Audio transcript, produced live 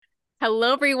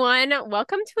Hello, everyone.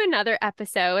 Welcome to another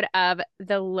episode of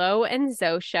the Lo and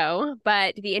Zoe Show.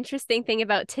 But the interesting thing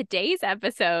about today's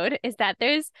episode is that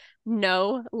there's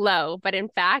no Lo. But in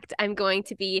fact, I'm going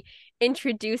to be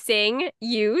introducing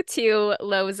you to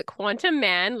Lo's quantum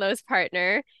man, Lo's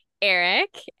partner,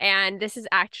 Eric. And this is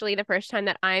actually the first time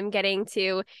that I'm getting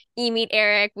to meet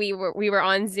Eric. We were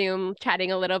on Zoom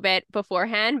chatting a little bit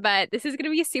beforehand, but this is going to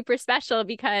be super special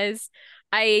because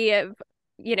I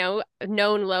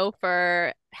known Lo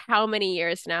for how many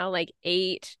years now? Like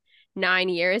 8, 9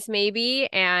 years maybe.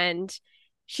 And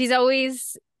she's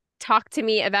always talked to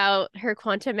me about her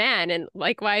quantum man and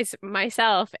likewise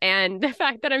myself. And the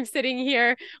fact that I'm sitting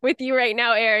here with you right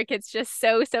now, Eric, it's just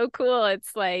so, so cool.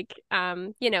 It's like,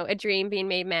 a dream being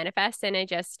made manifest. And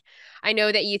I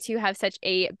know that you two have such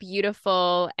a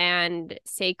beautiful and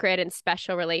sacred and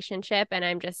special relationship. And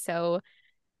I'm just so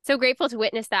grateful to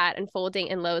witness that unfolding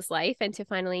in Lo's life and to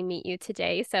finally meet you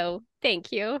today. So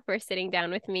thank you for sitting down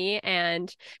with me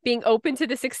and being open to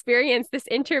this experience, this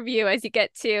interview as I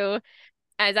get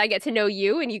to know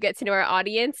you and you get to know our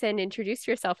audience and introduce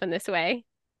yourself in this way.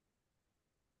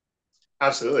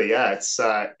 Absolutely, yeah. It's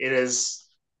kind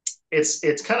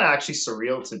of actually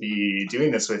surreal to be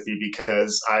doing this with you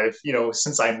because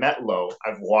since I met Lo,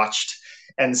 I've watched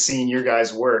and seen your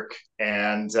guys' work,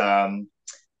 and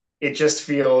it just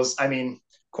feels. I mean,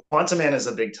 Quantum Man is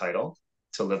a big title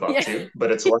to live up Yeah. to, but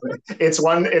it's one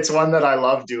that I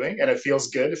love doing, and it feels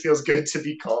good. It feels good to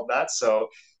be called that. So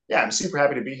yeah, I'm super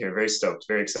happy to be here. Very stoked.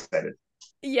 Very excited.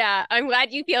 Yeah, I'm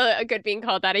glad you feel good being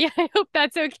called that. Yeah, I hope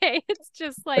that's okay. It's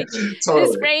just like this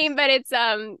Totally. frame, but it's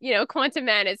Quantum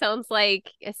Man, it sounds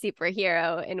like a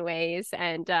superhero in ways.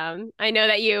 And I know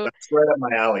that you That's right up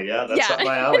my alley. Yeah, that's yeah, up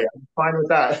my alley. I'm fine with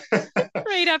that.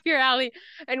 right up your alley.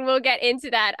 And we'll get into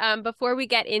that. Before we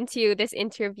get into this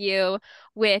interview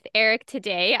with Eric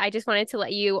today, I just wanted to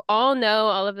let you all know,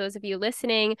 all of those of you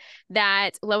listening,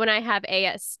 that Lo and I have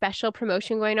a special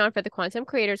promotion going on for the Quantum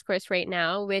Creators course right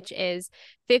now, which is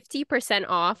 50%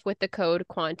 off with the code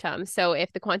Quantum. So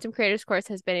if the Quantum Creators course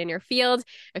has been in your field,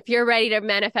 if you're ready to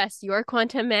manifest your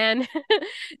quantum man,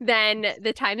 then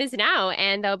the time is now.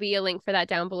 And there'll be a link for that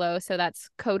down below. So that's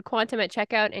code Quantum at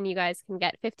checkout, and you guys can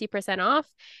get 50% off.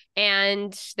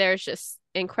 And there's just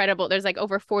incredible. There's like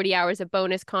over 40 hours of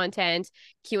bonus content,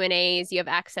 Q&As. You have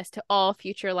access to all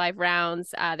future live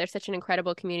rounds. There's such an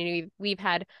incredible community. We've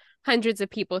had hundreds of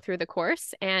people through the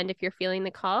course. And if you're feeling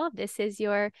the call, this is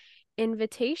your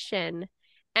invitation.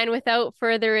 And without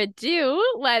further ado,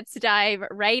 let's dive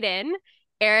right in.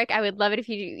 Eric, I would love it if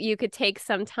you could take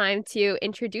some time to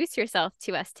introduce yourself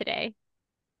to us today.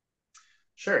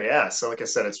 Sure, yeah. So, like I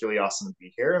said, it's really awesome to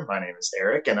be here. My name is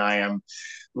Eric, and I am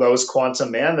Lowe's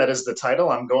Quantum Man. That is the title.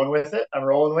 I'm going with it. I'm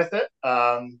rolling with it.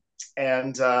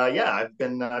 And I've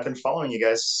been following you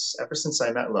guys ever since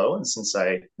I met Lowe, and since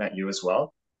I met you as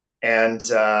well.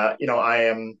 And I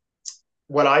am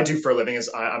what I do for a living is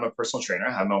I'm a personal trainer.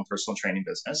 I have my own personal training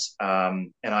business,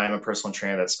 and I am a personal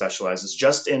trainer that specializes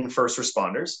just in first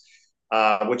responders,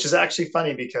 which is actually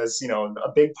funny because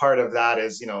a big part of that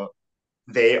is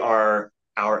they are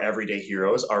our everyday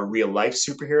heroes, our real life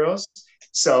superheroes.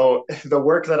 So the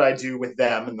work that I do with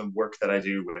them and the work that I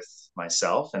do with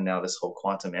myself and now this whole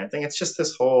quantum man thing, it's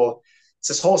this whole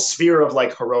sphere of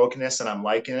like heroicness, and I'm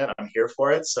liking it. I'm here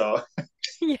for it. So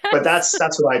but Yes.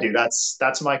 that's what I do.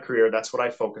 That's my career. That's what I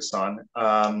focus on.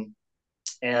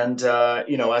 And as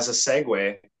a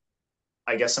segue,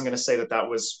 I guess I'm going to say that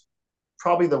was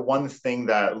probably the one thing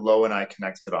that Lo and I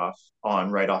connected off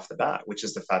on right off the bat, which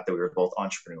is the fact that we were both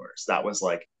entrepreneurs. That was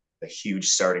like the huge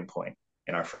starting point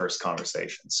in our first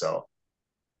conversation. So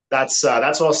that's what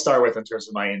I'll start with in terms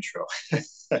of my intro.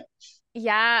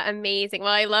 Yeah, amazing.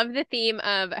 Well, I love the theme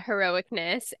of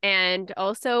heroicness and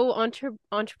also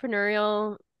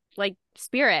entrepreneurial like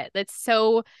spirit. That's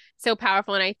so so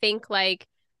powerful. And I think like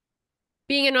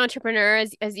being an entrepreneur,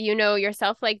 as you know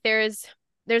yourself, like there's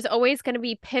always going to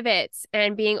be pivots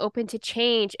and being open to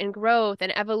change and growth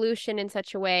and evolution in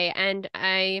such a way. And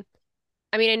I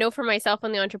mean, I know for myself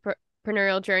on the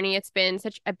entrepreneurial journey, it's been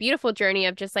such a beautiful journey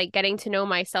of just like getting to know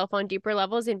myself on deeper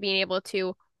levels and being able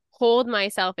to hold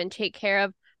myself and take care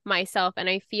of myself. And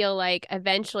I feel like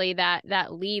eventually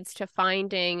that leads to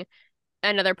finding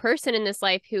another person in this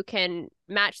life who can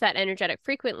match that energetic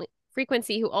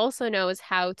frequency, who also knows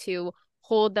how to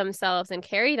hold themselves and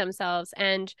carry themselves.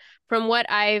 And from what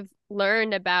I've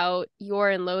learned about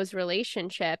your and Lo's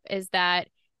relationship is that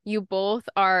you both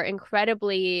are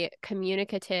incredibly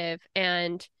communicative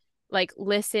and like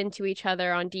listen to each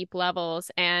other on deep levels.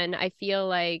 And I feel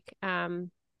like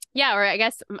yeah, or I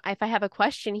guess if I have a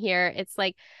question here, it's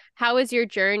like how has your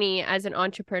journey as an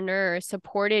entrepreneur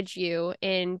supported you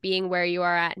in being where you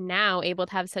are at now, able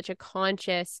to have such a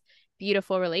conscious,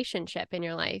 beautiful relationship in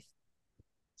your life?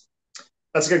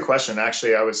 That's a good question.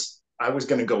 Actually, I was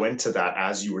going to go into that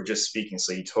as you were just speaking.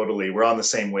 So you totally we're on the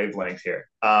same wavelength here.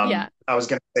 Yeah. I was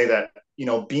going to say that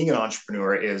being an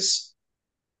entrepreneur is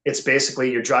it's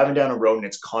basically you're driving down a road and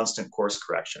it's constant course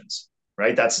corrections,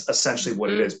 right? That's essentially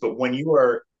what it Hmm. is. But when you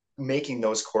are making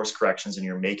those course corrections and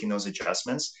you're making those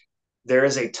adjustments, there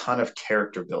is a ton of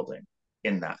character building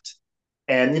in that.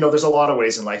 And there's a lot of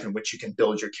ways in life in which you can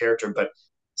build your character, but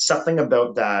something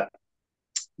about that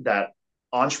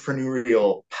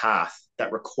entrepreneurial path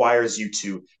that requires you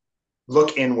to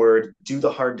look inward, do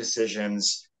the hard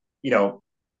decisions, you know,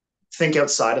 think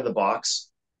outside of the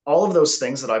box. All of those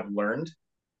things that I've learned,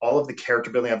 all of the character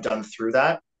building I've done through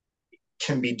that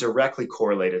can be directly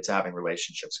correlated to having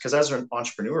relationships. Because as an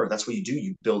entrepreneur, that's what you do.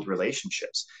 You build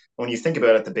relationships. When you think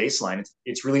about it at the baseline,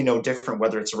 it's really no different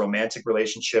whether it's a romantic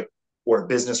relationship or a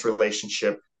business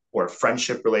relationship or a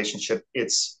friendship relationship.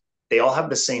 They all have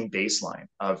the same baseline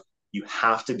of you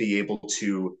have to be able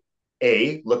to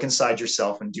look inside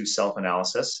yourself and do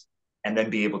self-analysis and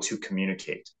then be able to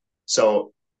communicate.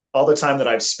 So all the time that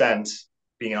I've spent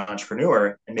being an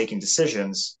entrepreneur and making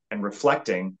decisions and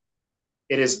reflecting,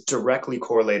 it is directly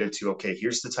correlated to, okay,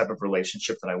 here's the type of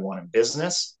relationship that I want in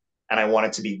business, and I want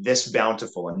it to be this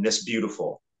bountiful and this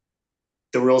beautiful.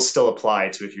 The rules still apply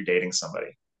to if you're dating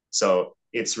somebody. So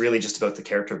it's really just about the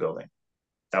character building.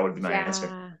 That would be my answer.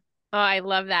 Yeah. Oh, I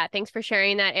love that. Thanks for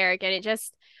sharing that, Eric. And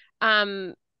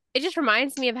um, it just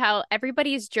reminds me of how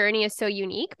everybody's journey is so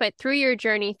unique, but through your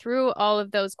journey, through all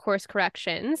of those course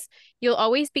corrections, you'll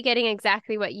always be getting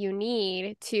exactly what you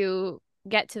need to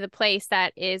get to the place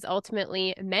that is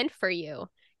ultimately meant for you.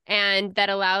 And that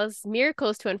allows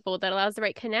miracles to unfold, that allows the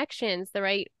right connections,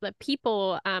 the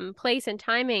people, place, and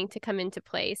timing to come into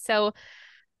place. So,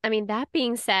 I mean, that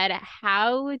being said,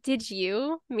 how did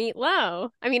you meet Lo?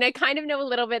 I mean, I kind of know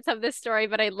little bits of this story,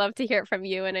 but I'd love to hear it from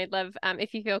you, and I'd love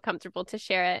if you feel comfortable to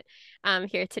share it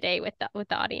here today with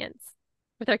the audience,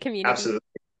 with our community. Absolutely.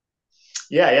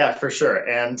 Yeah, yeah, for sure.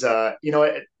 And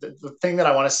the thing that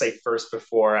I want to say first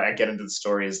before I get into the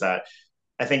story is that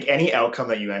I think any outcome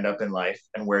that you end up in life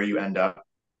and where you end up,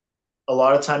 a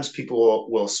lot of times people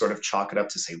will sort of chalk it up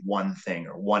to say one thing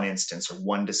or one instance or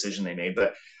one decision they made,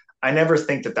 but I never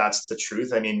think that that's the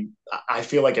truth. I mean, I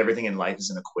feel like everything in life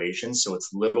is an equation, so it's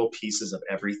little pieces of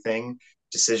everything,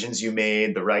 decisions you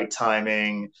made, the right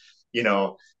timing, you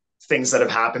know things that have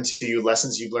happened to you,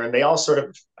 lessons you've learned, they all sort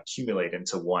of accumulate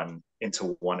into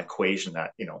one equation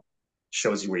that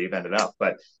shows you where you've ended up.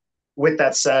 But with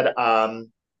that said,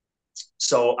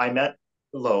 so I met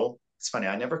Lo. It's funny,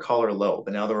 I never call her Lo,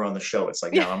 but now that we're on the show, it's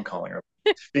like now I'm calling her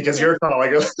because Yeah. you're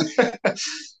calling her.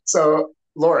 So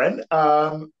Lauren,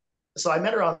 so I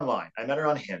met her online. I met her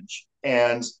on Hinge,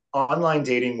 and online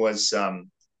dating was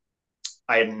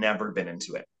I had never been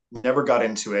into it, never got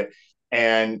into it.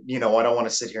 And I don't want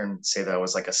to sit here and say that I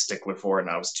was like a stickler for it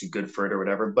and I was too good for it or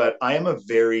whatever. But I'm a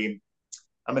very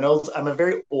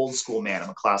old school man. I'm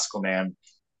a classical man,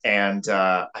 and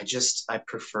I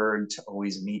preferred to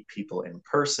always meet people in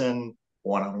person,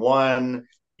 one on one.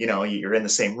 You're in the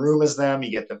same room as them,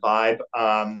 you get the vibe.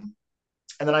 And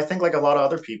then I think, like a lot of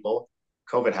other people,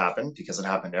 COVID happened because it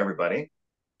happened to everybody,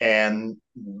 and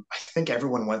I think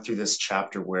everyone went through this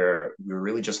chapter where we were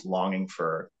really just longing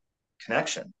for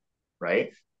connection,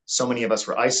 right? So many of us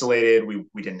were isolated.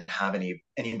 We didn't have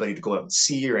anybody to go out and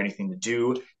see or anything to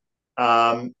do.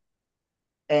 Um,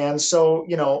 and so,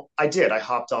 I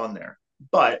hopped on there.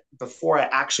 But before I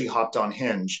actually hopped on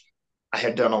Hinge, I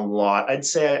had done a lot. I'd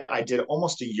say I did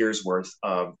almost a year's worth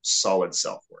of solid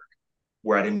self work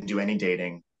where I didn't do any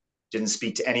dating, didn't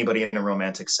speak to anybody in a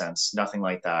romantic sense, nothing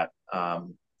like that.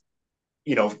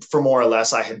 For more or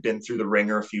less, I had been through the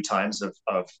ringer a few times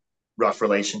of rough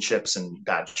relationships and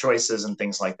bad choices and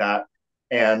things like that.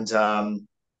 And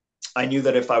I knew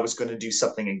that if I was going to do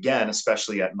something again,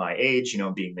 especially at my age,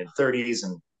 being mid 30s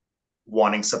and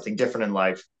wanting something different in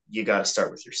life, you got to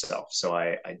start with yourself. So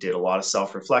I did a lot of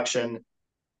self reflection,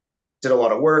 did a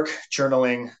lot of work,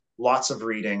 journaling, lots of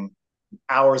reading,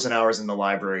 hours and hours in the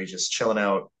library, just chilling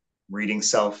out, reading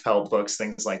self help books,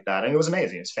 things like that. And it was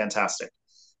amazing. It's fantastic.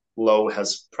 Lo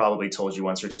has probably told you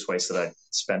once or twice that I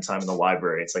spend time in the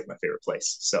library. It's like my favorite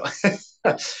place. So,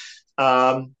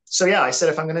 so yeah, I said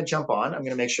if I'm going to jump on, I'm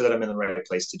going to make sure that I'm in the right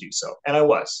place to do so, and I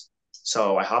was.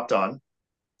 So I hopped on,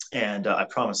 and I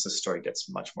promise this story gets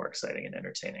much more exciting and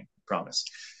entertaining. I promise.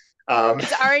 Um,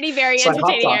 It's already very so I hopped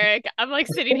entertaining, on. Eric. I'm like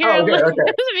sitting here Oh, and good. like Okay.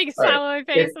 there's a big All right. smile on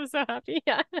my If face. I'm so happy.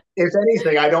 Yeah. if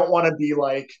anything, I don't want to be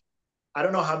like I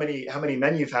don't know how many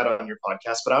men you've had on your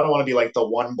podcast, but I don't want to be like the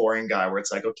one boring guy where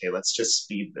it's like, okay, let's just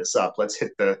speed this up. Let's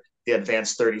hit the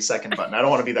advanced 30-second button. I don't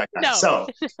want to be that guy. No.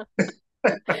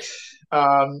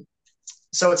 Um,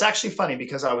 so it's actually funny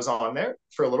because I was on there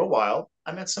for a little while.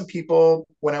 I met some people,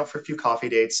 went out for a few coffee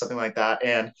dates, something like that,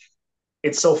 and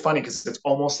it's so funny because it's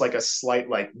almost like a slight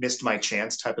like missed my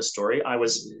chance type of story. I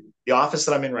was the office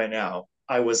that I'm in right now.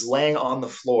 I was laying on the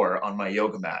floor on my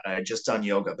yoga mat. I had just done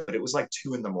yoga, but it was like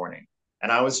 2 in the morning,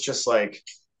 and I was just like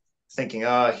thinking,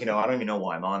 I don't even know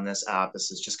why I'm on this app.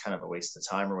 This is just kind of a waste of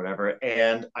time or whatever.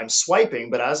 And I'm swiping,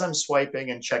 but as I'm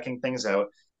swiping and checking things out,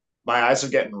 my eyes are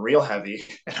getting real heavy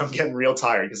and I'm getting real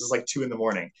tired because it's like 2 in the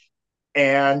morning.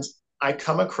 And I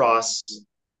come across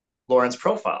Lauren's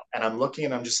profile and I'm looking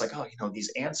and I'm just like,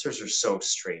 these answers are so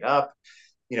straight up.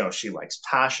 She likes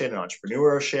passion and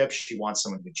entrepreneurship. She wants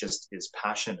someone who just is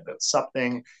passionate about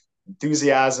something,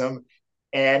 enthusiasm.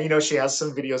 And she has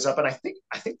some videos up, and I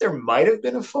think there might have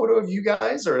been a photo of you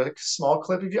guys or a small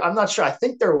clip of you. I'm not sure. I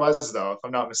think there was though, if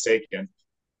I'm not mistaken.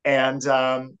 And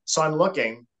so I'm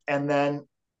looking, and then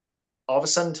all of a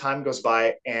sudden time goes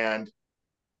by, and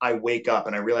I wake up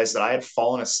and I realize that I had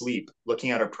fallen asleep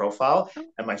looking at her profile,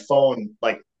 and my phone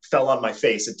like fell on my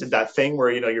face. It did that thing where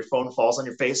your phone falls on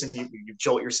your face and you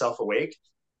jolt yourself awake.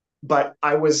 But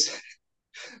I was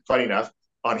funny enough,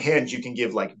 on Hinge, you can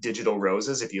give like digital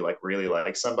roses if you like really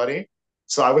like somebody.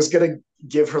 So I was gonna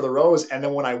give her the rose, and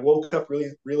then when I woke up, really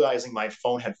realizing my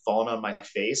phone had fallen on my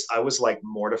face, I was like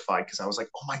mortified because I was like,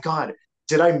 "Oh my god,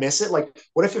 did I miss it? Like,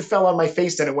 what if it fell on my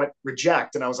face and it went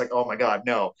reject?" And I was like, "Oh my god,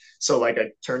 no!" So like,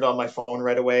 I turned on my phone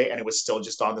right away, and it was still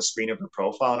just on the screen of her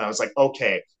profile, and I was like,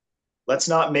 "Okay, let's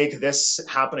not make this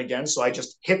happen again." So I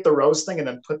just hit the rose thing and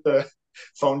then put the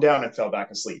phone down and fell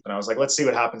back asleep. And I was like, "Let's see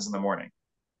what happens in the morning."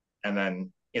 And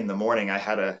then in the morning, I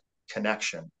had a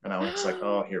connection, and I was like,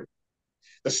 "Oh, here,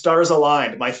 the stars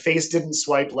aligned. My face didn't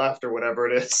swipe left or whatever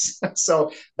it is."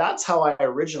 So that's how I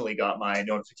originally got my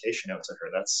notification out to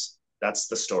her. That's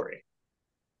the story.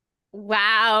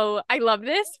 Wow. I love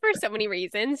this for so many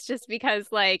reasons, just because,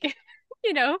 like,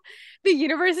 you know, the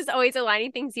universe is always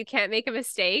aligning things. You can't make a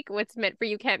mistake. What's meant for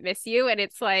you can't miss you. And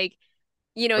it's like,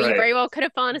 you Right. very well could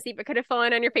have fallen asleep. It could have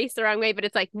fallen on your face the wrong way, but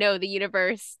it's like, no, the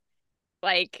universe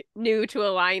like knew to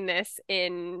align this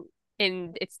in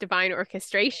its divine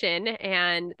orchestration.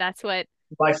 And that's what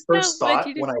My no first led thought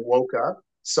you to when I woke up,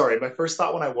 sorry, my first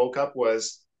thought when I woke up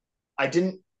was you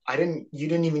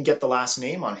didn't even get the last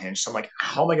name on Hinge. So I'm like,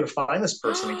 how am I going to find this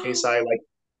person in case I like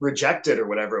reject it or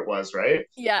whatever it was, right?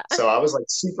 yeah. So I was like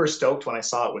super stoked when I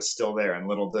saw it was still there. And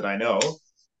little did I know,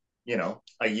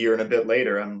 a year and a bit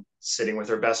later, I'm sitting with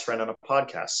her best friend on a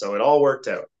podcast. So it all worked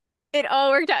out. It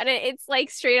all worked out, and it's like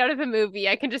straight out of a movie.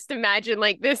 I can just imagine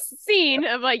like this scene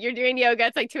of like you're doing yoga,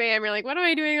 it's like 2 a.m. You're like, what am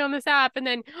I doing on this app? And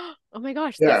then, oh my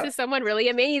gosh, this Yeah. is someone really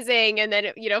amazing. And then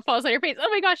it falls on your face. Oh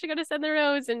my gosh, I gotta send the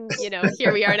rose. And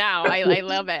here we are now. I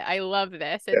love it. I love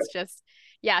this. Yeah. It's just,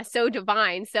 yeah, so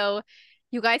divine. So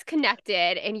you guys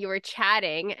connected and you were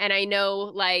chatting, and I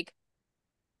know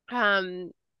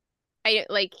um I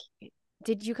like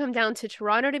did you come down to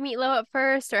Toronto to meet Lo at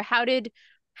first, or how did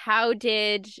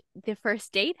the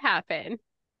first date happen?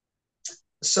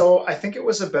 So I think it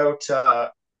was about,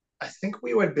 I think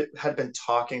we had been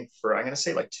talking for, I'm going to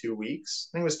say like 2 weeks.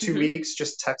 I think it was two Hmm. weeks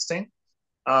just texting.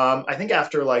 I think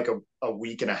after like a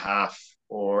week and a half,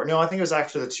 or no, I think it was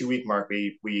after the 2 week mark,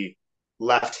 we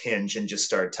left Hinge and just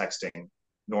started texting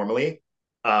normally.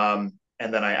 And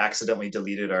then I accidentally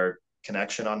deleted our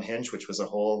connection on Hinge, which was a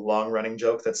whole long running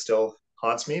joke that still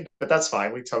haunts me, but that's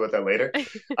fine. We can talk about that later.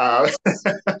 Uh,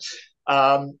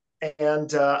 um,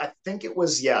 and I think it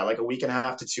was, yeah, like a week and a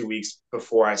half to 2 weeks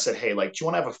before I said, "Hey, like, do you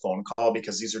want to have a phone call?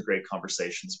 Because these are great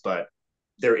conversations, but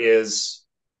there is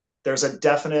there's a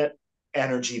definite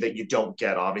energy that you don't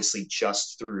get obviously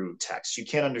just through text. You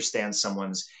can't understand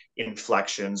someone's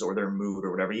inflections or their mood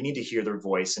or whatever. You need to hear their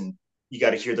voice, and you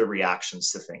got to hear their reactions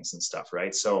to things and stuff,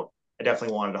 right?" So I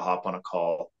definitely wanted to hop on a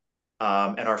call.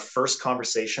 And our first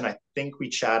conversation, I think we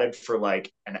chatted for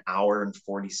like an hour and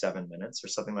 47 minutes or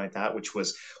something like that, which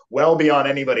was well beyond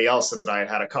anybody else that I had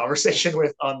had a conversation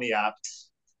with on the app.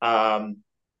 Um,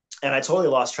 and I totally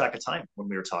lost track of time when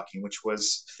we were talking, which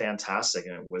was fantastic.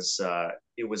 And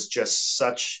it was just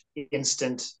such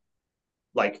instant,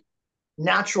 like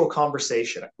natural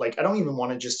conversation. Like I don't even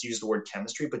want to just use the word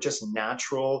chemistry, but just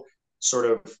natural, sort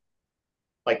of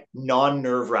like non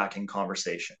nerve wracking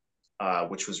conversation,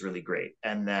 which was really great.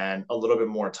 And then a little bit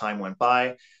more time went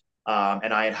by,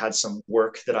 and I had had some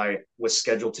work that I was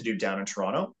scheduled to do down in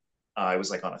Toronto. It was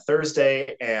like on a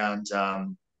Thursday, and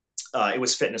It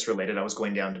was fitness related. I was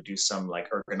going down to do some like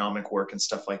ergonomic work and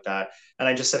stuff like that. And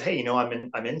I just said, hey,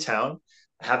 I'm in town.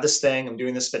 I have this thing. I'm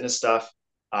doing this fitness stuff.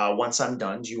 Once I'm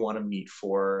done, do you want to meet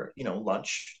for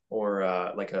lunch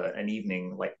or like an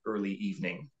evening, like early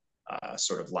evening,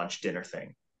 sort of lunch dinner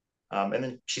thing? And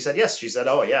then she said yes. She said,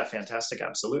 "Oh yeah, fantastic,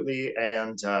 absolutely."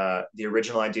 And the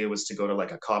original idea was to go to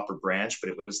like a Copper Branch, but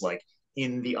it was like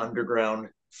in the underground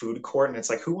food court, and it's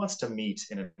like, who wants to meet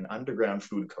in an underground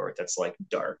food court that's like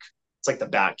dark? It's like the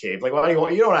Bat Cave. Like, why do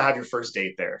you don't want to have your first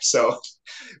date there? So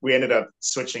we ended up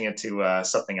switching it to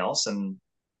something else, and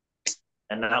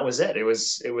that was it. It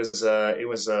was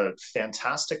a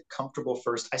fantastic, comfortable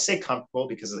first. I say comfortable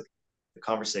because the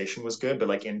conversation was good, but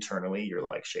like internally, you're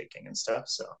like shaking and stuff.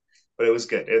 So, but it was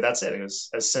good. That's it. It was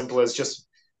as simple as just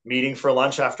meeting for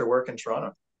lunch after work in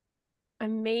Toronto.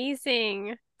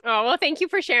 Amazing. Oh, well, thank you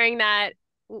for sharing that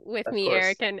with Of me, course.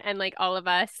 Eric, and like all of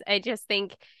us. I just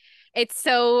think it's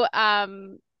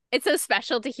it's so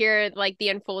special to hear like the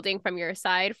unfolding from your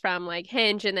side from like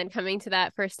Hinge and then coming to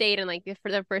that first date and like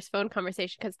for the first phone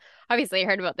conversation because obviously I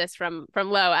heard about this from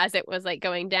Lo as it was like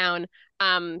going down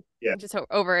um Yeah. just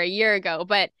over a year ago,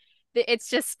 but it's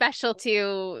just special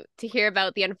to hear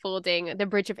about the unfolding, the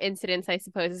bridge of incidents, I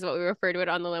suppose is what we refer to it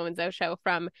on the Lo and Zo show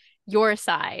from your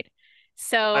side.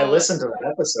 I So, listened to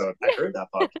that episode. I heard that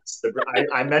podcast.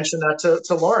 I mentioned that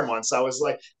to Lauren once. I was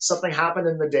like, something happened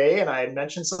in the day, and I had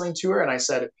mentioned something to her, and I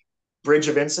said, bridge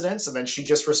of incidents. And then she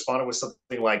just responded with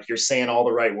something like, "You're saying all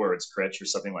the right words, Critch," or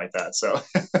something like that. So,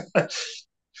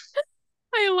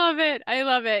 I love it. I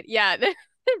love it. Yeah, the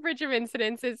bridge of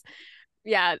incidents is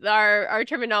yeah, our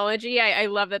terminology. I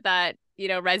love that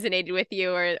resonated with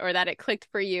you or that it clicked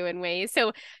for you in ways.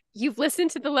 So you've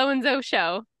listened to the Lo and Zo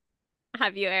show,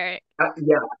 have you, Eric?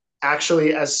 yeah,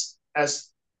 actually, as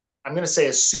I'm gonna say,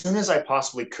 as soon as I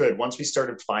possibly could, once we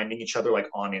started finding each other like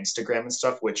on Instagram and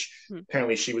stuff, which Hmm.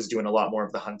 apparently she was doing a lot more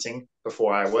of the hunting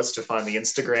before I was to find the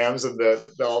Instagrams and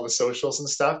the all the socials and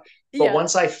stuff. But Yeah.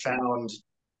 once I found,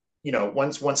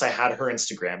 once I had her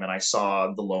Instagram and I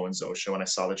saw the Lo and Zo show and I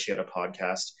saw that she had a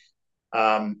podcast,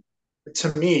 um,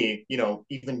 to me,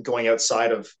 even going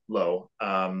outside of Lo,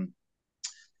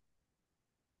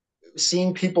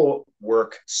 seeing people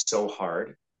work so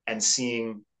hard and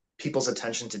seeing people's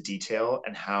attention to detail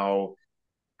and how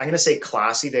I'm going to say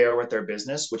classy they are with their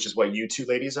business, which is what you two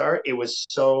ladies are.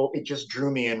 It just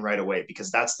drew me in right away because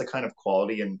that's the kind of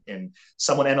quality in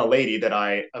someone and a lady that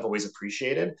I've always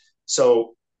appreciated.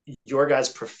 So your guys'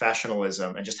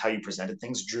 professionalism and just how you presented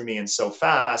things drew me in so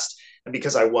fast. And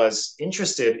because I was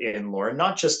interested in Lauren,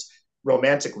 not just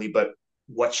romantically, but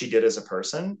what she did as a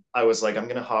person, I was like, I'm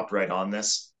going to hop right on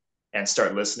this and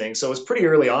start listening. So it was pretty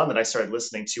early on that I started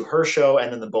listening to her show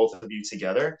and then the both of you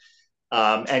together.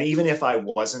 And even if I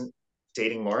wasn't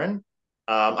dating Lauren,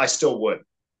 I still would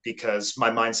because my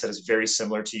mindset is very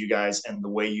similar to you guys, and the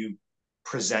way you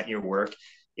present your work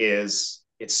it's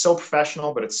so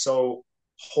professional, but it's so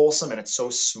wholesome and it's so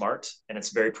smart and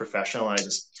it's very professional. And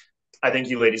I think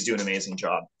you ladies do an amazing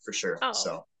job for sure. Oh,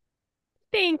 So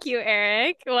thank you,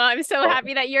 Eric. Well, I'm so welcome.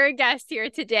 happy that you're a guest here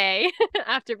today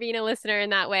after being a listener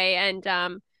in that way. And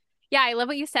yeah, I love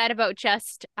what you said about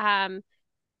just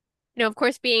of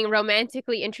course, being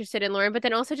romantically interested in Lauren, but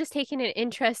then also just taking an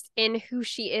interest in who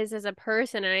she is as a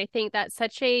person. And I think that's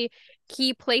such a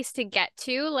key place to get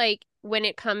to, like when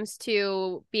it comes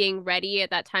to being ready at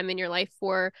that time in your life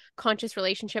for conscious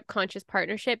relationship, conscious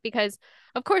partnership, because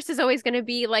of course, there's always going to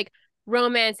be like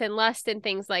romance and lust and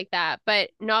things like that, but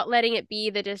not letting it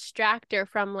be the distractor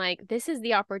from like, this is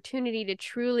the opportunity to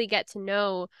truly get to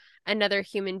know another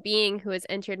human being who has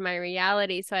entered my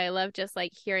reality. So I love just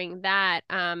like hearing that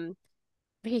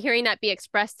be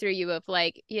expressed through you of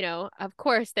like, of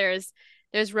course there's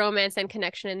romance and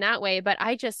connection in that way, but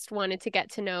I just wanted to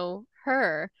get to know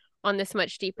her on this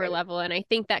much deeper Right. level. And I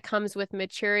think that comes with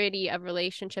maturity of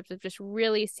relationships, of just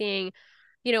really seeing,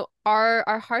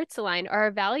 our hearts aligned,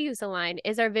 our values aligned,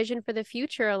 is our vision for the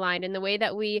future aligned, and the way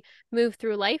that we move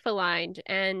through life aligned.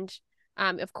 And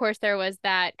of course there was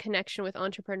that connection with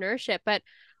entrepreneurship, but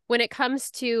when it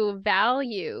comes to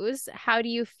values, how do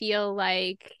you feel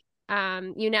like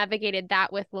you navigated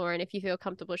that with Lauren, if you feel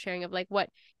comfortable sharing of like what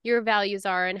your values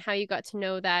are and how you got to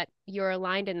know that you're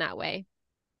aligned in that way?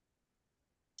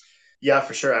 Yeah,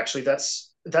 for sure. Actually,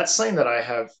 that's something that I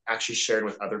have actually shared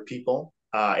with other people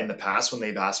in the past when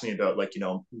they've asked me about like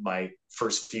my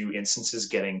first few instances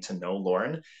getting to know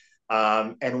Lauren.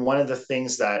 And one of the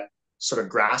things that sort of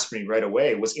grasped me right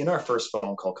away was in our first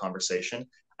phone call conversation.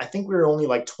 I think we were only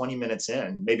like 20 minutes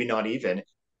in, maybe not even.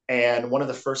 And one of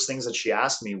the first things that she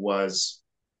asked me was,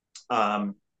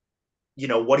 um,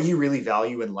 what do you really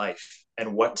value in life,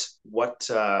 and what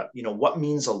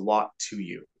means a lot to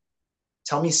you?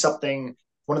 Tell me something.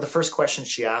 One of the first questions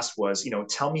she asked was,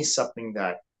 tell me something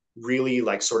that really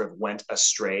like sort of went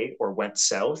astray or went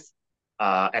south,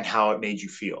 and how it made you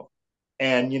feel.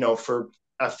 And for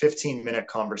a 15-minute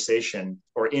conversation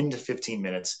or into 15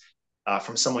 minutes,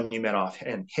 from someone you met off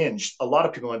and Hinge, a lot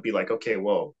of people might be like, okay,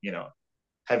 whoa,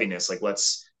 heaviness. Like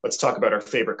let's talk about our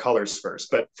favorite colors first.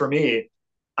 But for me,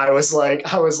 I was like,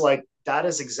 that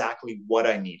is exactly what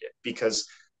I needed, because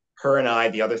her and I,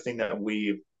 the other thing that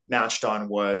we matched on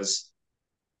was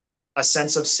a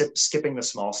sense of skipping the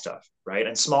small stuff, right?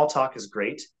 And small talk is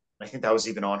great. I think that was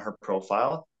even on her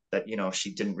profile, that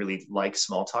she didn't really like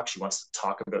small talk. She wants to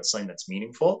talk about something that's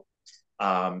meaningful,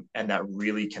 and that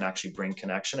really can actually bring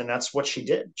connection. And that's what she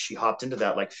did. She hopped into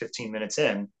that like 15 minutes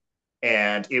in,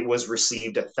 and it was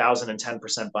received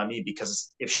 1,010% by me,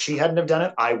 because if she hadn't have done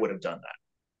it, I would have done that.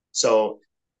 So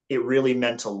it really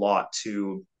meant a lot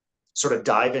to sort of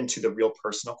dive into the real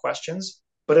personal questions,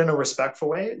 but in a respectful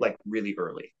way, like really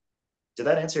early. Did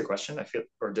that answer your question? I feel,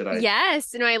 or did I?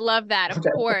 Yes, no, I love that. Of Okay.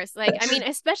 course. Like, I mean,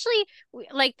 especially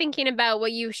like thinking about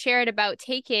what you shared about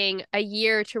taking a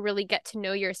year to really get to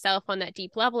know yourself on that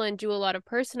deep level and do a lot of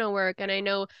personal work. And I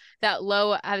know that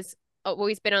Lo has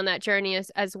always been on that journey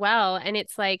as well. And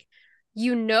it's like,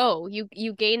 you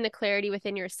gain the clarity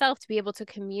within yourself to be able to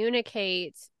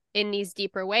communicate in these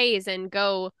deeper ways and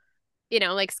go,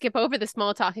 like skip over the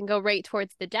small talk and go right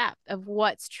towards the depth of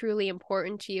what's truly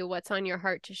important to you, what's on your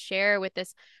heart to share with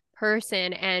this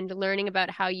person, and learning about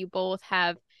how you both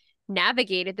have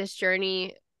navigated this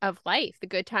journey of life, the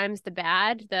good times, the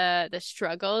bad, the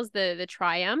struggles, the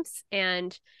triumphs,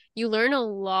 and you learn a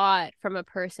lot from a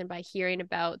person by hearing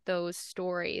about those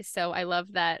stories. So I love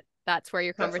that that's where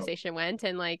your Definitely. conversation went.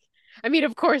 And like, I mean,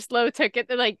 of course, Lo took it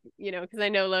like, because I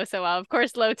know Lo so well. Of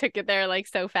course, Lo took it there like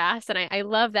so fast. And I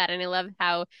love that. And I love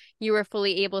how you were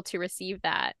fully able to receive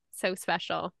that. So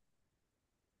special.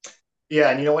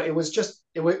 Yeah, and you know what? It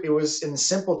was in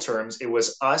simple terms, it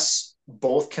was us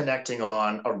both connecting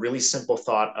on a really simple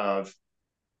thought of,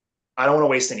 I don't want to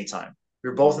waste any time. We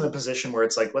were both in the Mhm. position where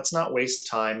it's like, let's not waste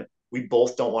time. We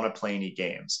both don't want to play any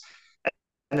games.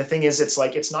 And the thing is, it's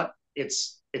like it's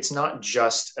not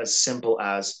just as simple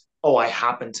as, oh, I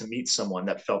happened to meet someone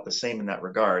that felt the same in that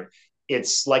regard.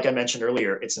 It's like I mentioned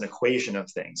earlier, it's an equation of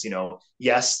things.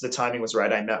 Yes, the timing was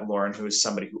right. I met Lauren, who is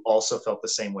somebody who also felt the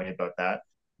same way about that.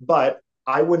 But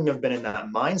I wouldn't have been in that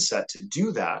mindset to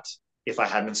do that if I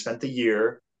hadn't spent the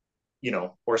year,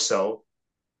 or so,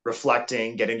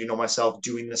 reflecting, getting to know myself,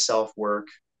 doing the self work,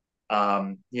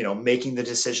 making the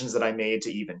decisions that I made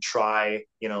to even try,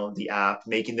 the app,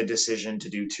 making the decision to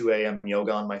do 2 a.m.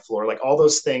 yoga on my floor, like all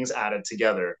those things added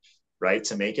together, right,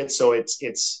 to make it. So it's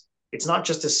not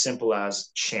just as simple as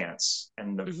chance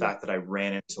and the Mhm. fact that I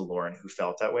ran into Lauren who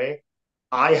felt that way.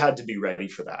 I had to be ready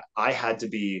for that. I had to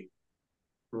be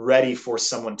ready for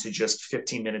someone to just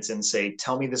 15 minutes in say,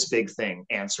 tell me this big thing,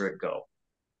 answer it, go.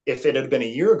 If it had been a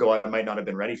year ago, I might not have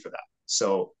been ready for that.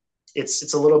 So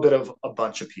it's a little bit of a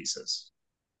bunch of pieces.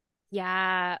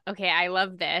 Yeah. Okay. I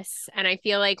love this. And I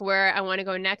feel like where I want to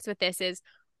go next with this is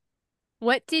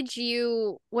what did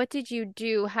you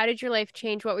do? How did your life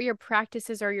change? What were your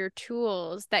practices or your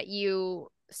tools that you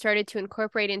started to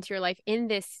incorporate into your life in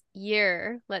this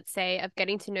year, let's say, of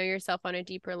getting to know yourself on a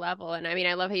deeper level? And I mean,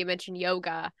 I love how you mentioned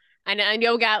yoga. And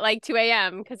yoga at like 2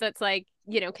 a.m. because that's like,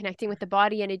 connecting with the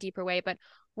body in a deeper way. But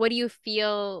what do you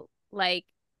feel like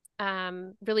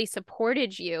really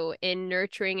supported you in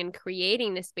nurturing and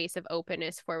creating this space of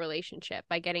openness for a relationship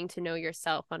by getting to know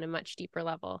yourself on a much deeper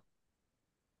level?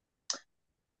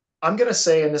 I'm going to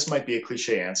say, and this might be a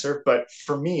cliche answer, but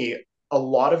for me, a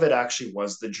lot of it actually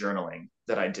was the journaling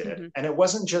that I did. Hmm. And it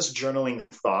wasn't just journaling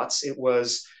thoughts. It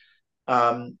was,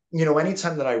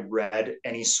 anytime that I read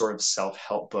any sort of self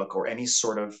help book or any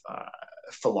sort of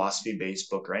philosophy based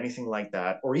book or anything like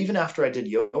that, or even after I did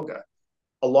yoga,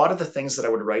 a lot of the things that I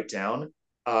would write down,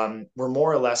 were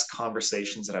more or less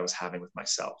conversations that I was having with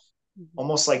myself. Hmm.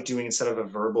 Almost like doing, instead of a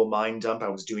verbal mind dump, I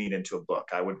was doing it into a book.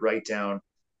 I would write down,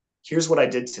 here's what I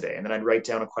did today. And then I'd write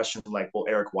down a question like, well,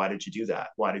 Eric, why did you do that?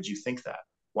 Why did you think that?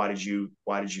 Why did you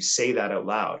say that out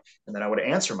loud? And then I would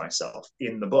answer myself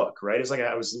in the book, right? It's like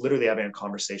I was literally having a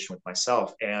conversation with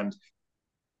myself. And,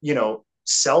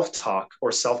 self-talk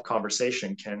or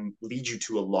self-conversation can lead you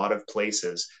to a lot of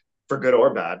places, for good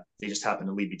or bad. They just happen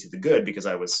to lead me to the good because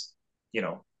I was, you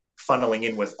know, funneling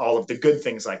in with all of the good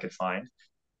things I could find.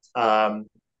 Um,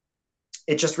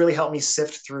 it just really helped me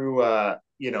sift through, a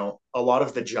lot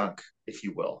of the junk, if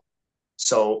you will.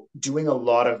 So doing a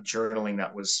lot of journaling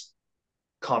that was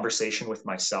conversation with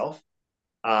myself,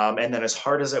 And then as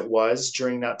hard as it was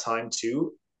during that time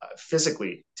too,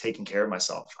 physically taking care of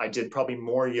myself. I did probably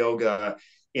more yoga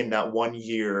in that 1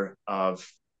 year of,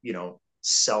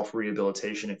 self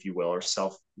rehabilitation, if you will, or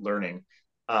self learning.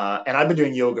 And I've been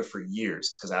doing yoga for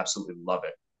years because I absolutely love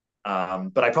it.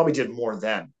 But I probably did more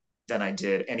then than I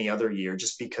did any other year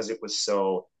just because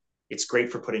it's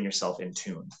great for putting yourself in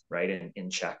tune, right? In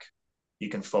check. You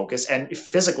can focus and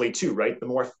physically too, right? The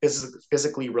more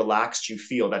physically relaxed you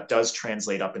feel, that does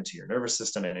translate up into your nervous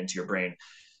system and into your brain,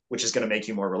 which is going to make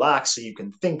you more relaxed so you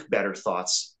can think better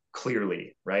thoughts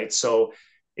clearly, right? So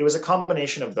it was a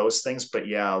combination of those things, but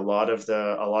yeah, a lot of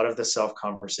the self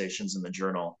conversations in the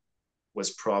journal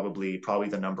was probably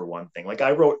the number one thing. Like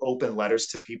I wrote open letters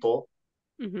to people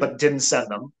Hmm. but didn't send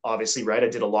them, obviously, right? I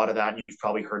did a lot of that. And you've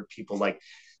probably heard people like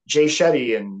Jay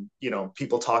Shetty and,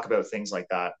 people talk about things like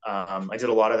that. I did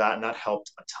a lot of that and that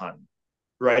helped a ton.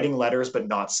 Writing letters, but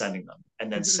not sending them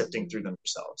and then sifting Hmm. through them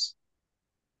yourselves.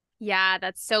 Yeah,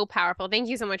 that's so powerful. Thank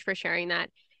you so much for sharing that,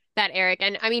 Eric.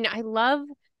 And I mean, I love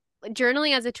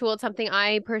journaling as a tool. It's something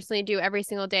I personally do every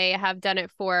single day. I have done it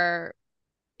for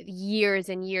years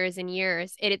and years and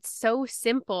years. It's so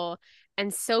simple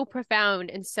and so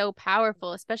profound and so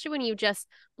powerful, especially when you just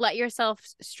let yourself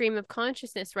stream of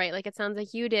consciousness, right? Like it sounds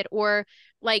like you did, or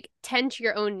like tend to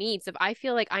your own needs. If I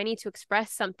feel like I need to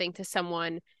express something to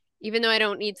someone, even though I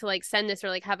don't need to like send this or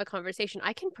like have a conversation,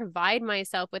 I can provide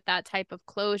myself with that type of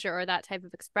closure or that type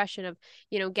of expression of,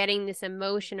 getting this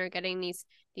emotion or getting these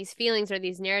feelings or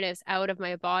these narratives out of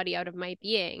my body, out of my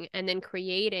being, and then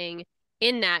creating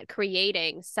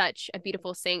such a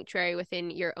beautiful sanctuary within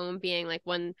your own being, like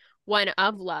one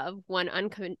of love,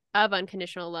 of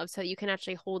unconditional love, so you can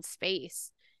actually hold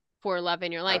space for love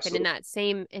in your life, and in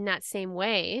Absolutely. that same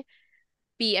way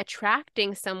be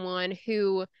attracting someone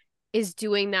who is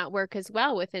doing that work as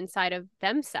well with inside of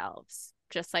themselves.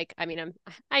 Just like, I mean,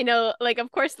 I know, like,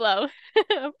 of course Lo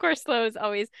of course Lo is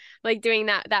always like doing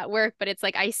that work, but it's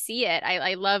like I see it.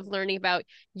 I love learning about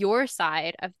your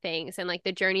side of things and like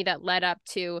the journey that led up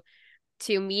to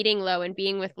meeting Lo and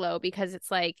being with Lo, because it's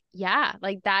like, yeah,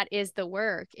 like that is the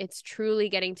work. It's truly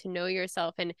getting to know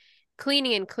yourself and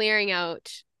cleaning and clearing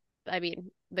out, I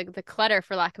mean, the clutter,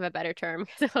 for lack of a better term,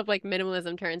 because I love like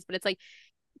minimalism terms, but it's like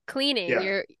cleaning.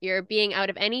 Yeah, You're being out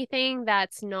of anything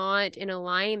that's not in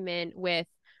alignment with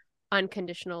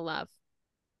unconditional love.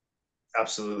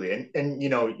 absolutely. And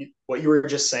what you were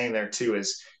just saying there too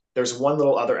is there's one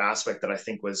little other aspect that I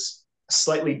think was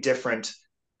slightly different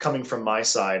coming from my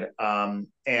side,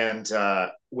 and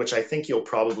which I think you'll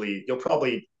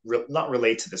probably not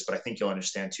relate to this, but I think you'll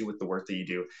understand too with the work that you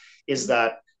do, is Mm-hmm.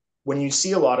 that when you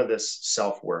see a lot of this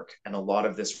self work and a lot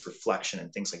of this reflection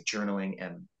and things like journaling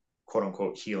and quote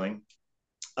unquote healing,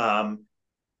 um,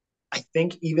 I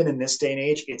think even in this day and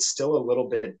age, it's still a little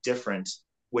bit different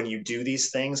when you do these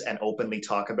things and openly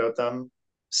talk about them,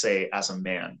 say, as a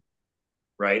man,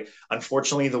 right?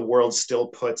 Unfortunately, the world still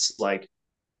puts like,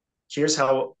 here's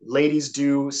how ladies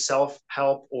do self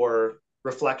help or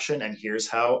reflection, and here's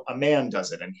how a man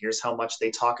does it, and here's how much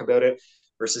they talk about it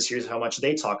versus here's how much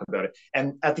they talk about it.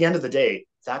 And at the end of the day,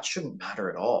 that shouldn't matter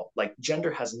at all. Like,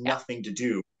 gender has Yeah. nothing to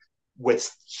do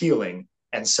with healing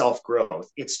and self growth.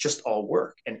 It's just all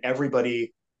work, and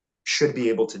everybody should be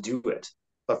able to do it.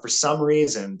 But for some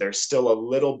reason, there's still a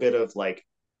little bit of like,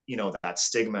 that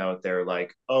stigma out there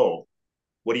like, oh,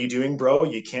 what are you doing, bro?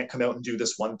 You can't come out and do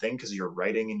this one thing because you're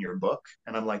writing in your book.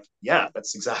 And I'm like, yeah,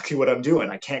 that's exactly what I'm doing.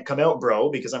 I can't come out,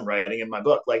 bro, because I'm writing in my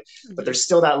book. Like, but Mm-hmm. there's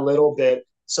still that little bit.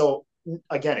 So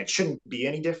again, it shouldn't be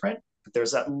any different, but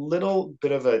there's that little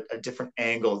bit of a different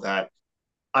angle that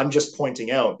I'm just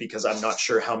pointing out because I'm not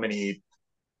sure how many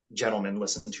gentlemen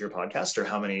listen to your podcast or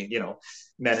how many,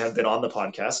 men have been on the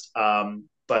podcast.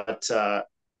 But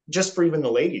just for even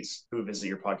the ladies who visit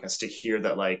your podcast to hear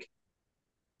that, like,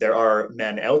 there are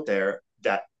men out there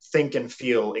that think and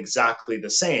feel exactly the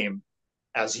same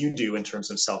as you do in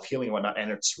terms of self healing and whatnot.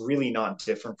 And it's really not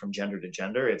different from gender to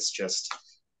gender. It's just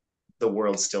the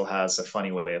world still has a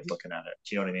funny way of looking at it.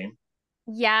 Do you know what I mean?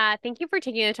 Yeah, thank you for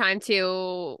taking the time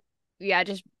to, yeah,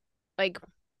 just like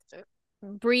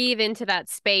breathe into that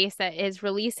space that is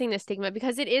releasing the stigma,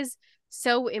 because it is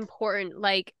so important.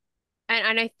 Like,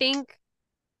 and I think,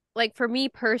 like, for me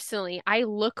personally, I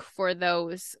look for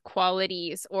those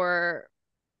qualities or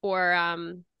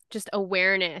just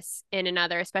awareness in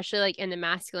another, especially like in the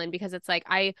masculine, because it's like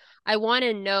I want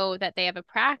to know that they have a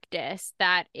practice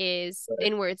that is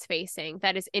inwards facing,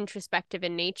 that is introspective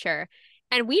in nature.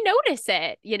 And we notice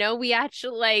it, we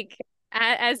actually like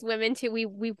as women too,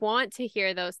 we want to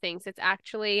hear those things. It's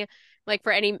actually like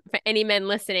for any men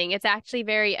listening, it's actually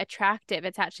very attractive.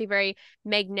 It's actually very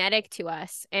magnetic to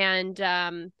us. And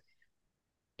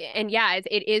yeah,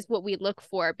 it is what we look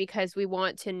for because we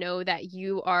want to know that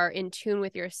you are in tune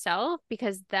with yourself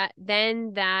because that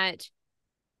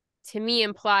to me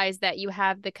implies that you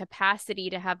have the capacity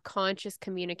to have conscious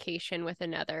communication with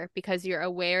another because you're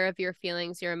aware of your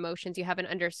feelings, your emotions, you have an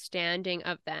understanding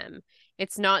of them.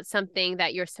 It's not something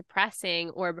that you're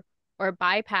suppressing or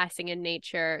bypassing in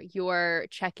nature. You're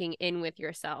checking in with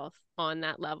yourself on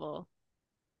that level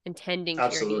and tending to your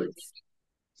Absolutely. needs.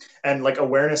 And like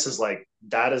awareness is like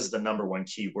that is the number one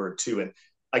key word too. And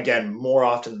again, more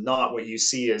often than not, what you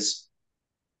see is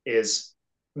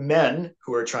men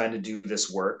who are trying to do this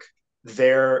work,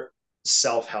 their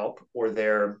self-help or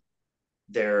their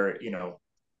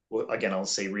again, I'll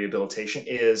say rehabilitation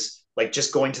is like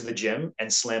just going to the gym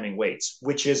and slamming weights,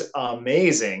 which is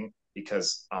amazing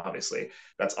because obviously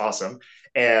that's awesome.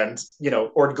 And,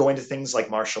 or going to things like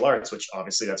martial arts, which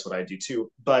obviously that's what I do too.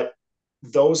 But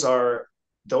those are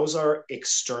those are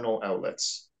external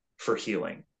outlets for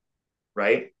healing,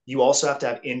 right? You also have to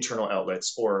have internal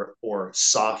outlets or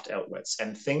soft outlets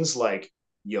and things like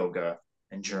yoga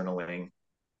and journaling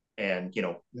and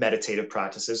meditative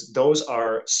practices. Those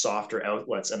are softer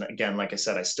outlets. And again, like I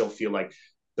said, I still feel like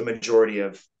the majority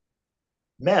of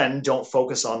men don't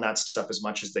focus on that stuff as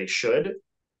much as they should,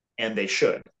 and they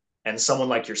should. And someone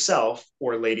like yourself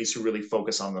or ladies who really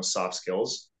focus on those soft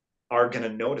skills are going to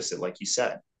notice it, like you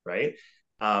said, right?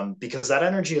 Because that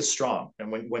energy is strong,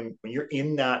 and when you're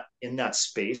in that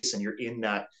space and you're in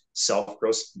that self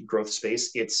growth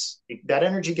space, that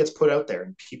energy gets put out there,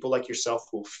 and people like yourself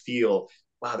will feel,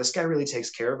 wow, this guy really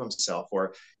takes care of himself.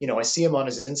 Or I see him on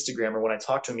his Instagram, or when I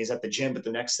talk to him, he's at the gym, but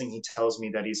the next thing he tells me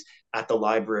that he's at the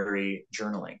library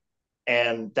journaling,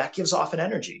 and that gives off an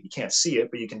energy. You can't see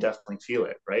it, but you can definitely feel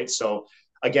it, right? So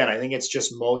again, I think it's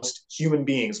just most human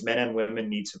beings, men and women,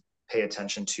 need to pay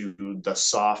attention to the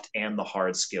soft and the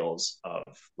hard skills of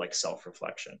like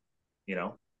self-reflection, you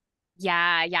know?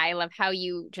 Yeah, yeah, I love how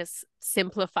you just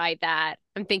simplified that.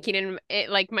 I'm thinking in it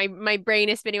like my brain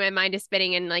is spinning, my mind is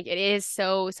spinning, and like it is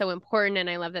so important. And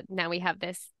I love that now we have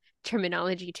this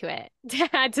terminology to it to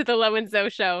add to the Low and Zo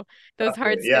show. Those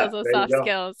hard Yeah, skills, those there you soft go.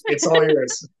 skills. It's all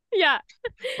yours. Yeah.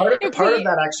 part of, If part of we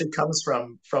that actually comes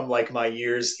from like my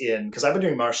years in, because I've been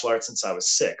doing martial arts since I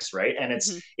was 6, right? And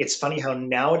it's Mhm. it's funny how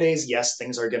nowadays, yes,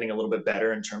 things are getting a little bit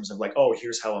better in terms of like, oh,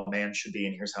 here's how a man should be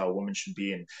and here's how a woman should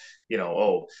be, and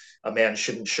oh, a man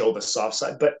shouldn't show the soft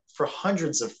side. But for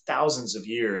hundreds of thousands of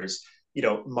years,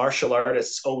 martial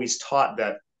artists always taught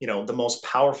that the most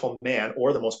powerful man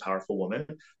or the most powerful woman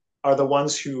are the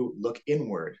ones who look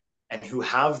inward and who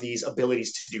have these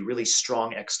abilities to do really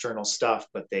strong external stuff,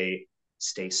 but they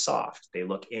stay soft. They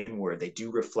look inward. They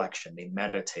do reflection. They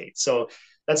meditate. So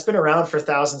that's been around for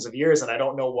thousands of years. And I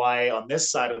don't know why on this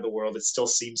side of the world it still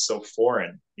seems so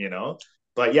foreign.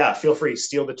 But yeah, feel free,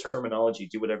 steal the terminology,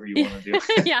 do whatever you want to do.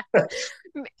 Yeah.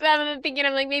 I'm thinking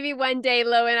I'm like maybe one day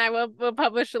Lo and I will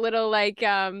publish a little like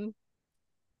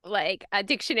a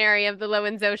dictionary of the Low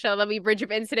and Zo show. There'll be bridge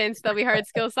of incidents, there'll be hard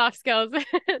skills, soft skills,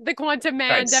 the quantum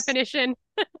man Nice. definition.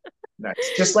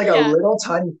 Nice. Just like a Yeah. little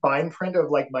tiny fine print of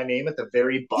like my name at the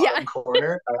very Yeah. bottom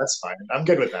corner. Oh, that's fine. I'm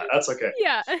good with that. That's okay.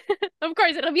 Yeah. Of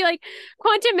course, it'll be like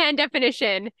quantum man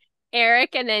definition,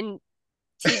 Eric, and then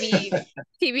TV,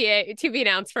 TBA, to be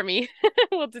announced for me.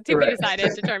 Well, to be Right.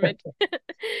 decided, determined.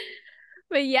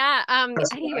 But yeah,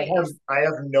 anyways. I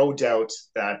have no doubt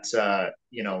that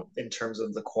in terms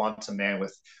of the quantum man,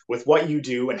 with what you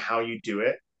do and how you do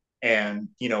it, and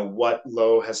what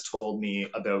Lo has told me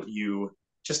about you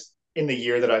just in the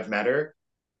year that I've met her,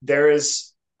 there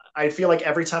is I feel like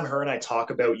every time her and I talk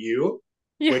about you,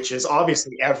 Yeah. which is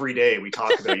obviously every day we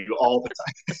talk about you all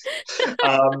the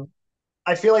time.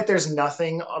 I feel like there's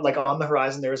nothing like on the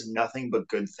horizon. There is nothing but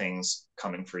good things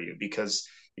coming for you because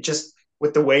it just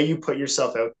with the way you put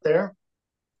yourself out there,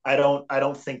 I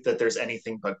don't think that there's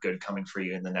anything but good coming for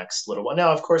you in the next little while.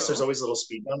 Now, of course, there's Oh. always little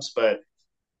speed bumps, but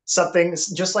something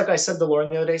just like I said to Lauren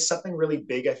the other day, something really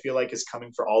big I feel like is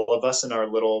coming for all of us in our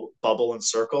little bubble and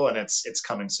circle, and it's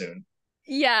coming soon.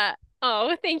 Yeah.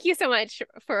 Oh, thank you so much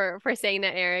for saying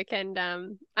that, Eric. And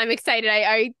I'm excited.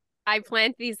 I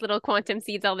plant these little quantum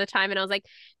seeds all the time, and I was like,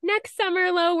 next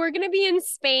summer, Lo, we're gonna be in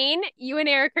Spain. You and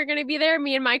Eric are gonna be there.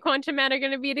 Me and my quantum man are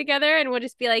gonna be together, and we'll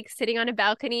just be like sitting on a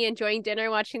balcony, enjoying dinner,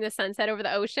 watching the sunset over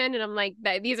the ocean. And I'm like,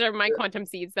 these are my quantum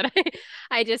seeds that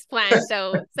I just planted.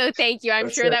 So thank you. I'm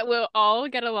That's sure it. that we'll all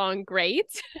get along great.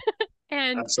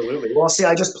 And Absolutely. Well, see,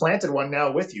 I just planted one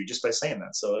now with you just by saying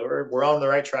that, so we're on the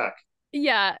right track.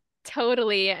 yeah.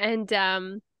 Totally.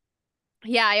 And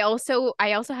yeah, I also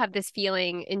have this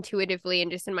feeling intuitively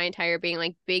and just in my entire being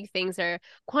like big things are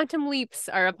quantum leaps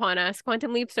are upon us.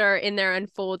 Quantum leaps are in there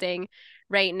unfolding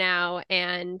right now.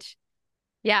 And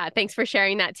yeah, thanks for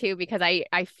sharing that too, because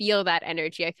I feel that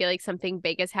energy. I feel like something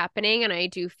big is happening and I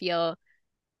do feel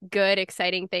good,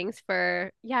 exciting things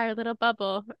for yeah, our little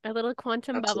bubble, our little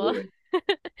quantum bubble. Absolutely.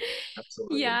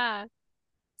 Absolutely. Yeah.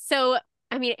 So,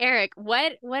 I mean, Eric,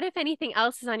 what if anything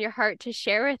else is on your heart to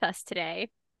share with us today?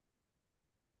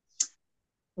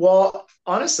 Well,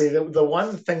 honestly, the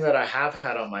one thing that I have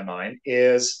had on my mind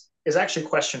is actually a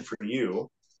question for you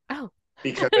Oh.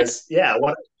 because yeah,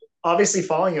 what obviously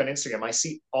following you on Instagram, I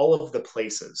see all of the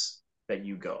places that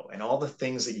you go and all the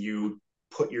things that you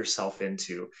put yourself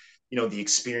into, the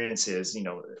experiences,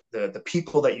 the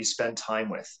people that you spend time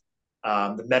with,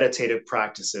 the meditative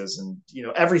practices, and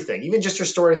everything, even just your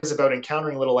stories about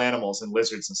encountering little animals and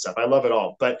lizards and stuff. I love it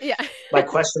all. But Yeah. my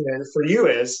question is for you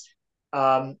is,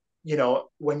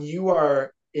 when you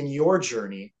are in your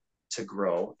journey to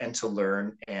grow and to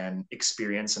learn and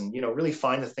experience and really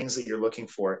find the things that you're looking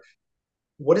for,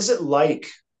 what is it like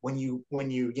when you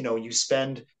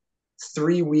spend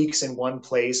 3 weeks in one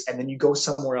place and then you go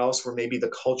somewhere else where maybe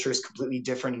the culture is completely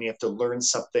different and you have to learn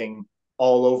something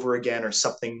all over again or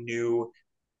something new?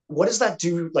 What does that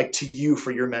do like to you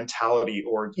for your mentality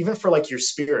or even for like your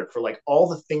spirit, for like all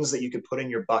the things that you could put in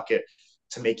your bucket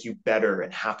to make you better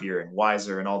and happier and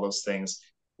wiser and all those things?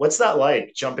 What's that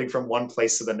like, jumping from one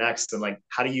place to the next, and like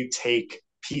how do you take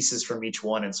pieces from each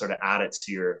one and sort of add it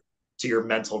to your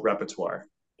mental repertoire?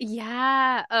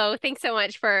 Yeah. Oh, thanks so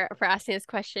much for asking this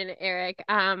question, Eric.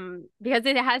 Because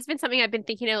it has been something I've been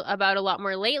thinking about a lot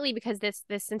more lately because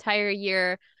this entire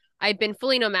year I've been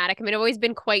fully nomadic. I mean, I've always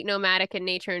been quite nomadic in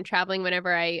nature and traveling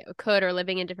whenever I could or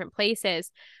living in different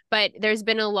places. But there's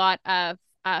been a lot of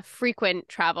frequent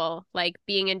travel, like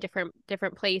being in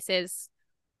different places,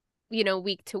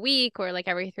 week to week or like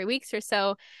every 3 weeks or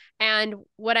so. And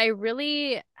what I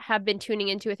really have been tuning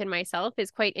into within myself is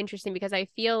quite interesting because I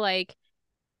feel like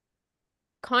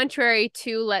contrary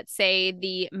to, let's say,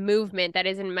 the movement that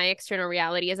is in my external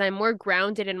reality, is I'm more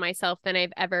grounded in myself than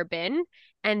I've ever been.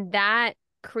 And that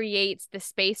creates the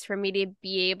space for me to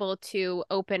be able to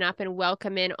open up and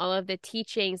welcome in all of the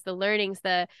teachings, the learnings,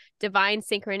 the divine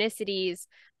synchronicities,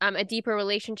 a deeper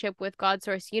relationship with God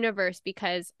source universe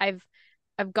because I've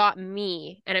got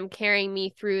me and I'm carrying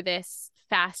me through this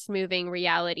fast moving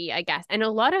reality, I guess. And a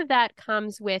lot of that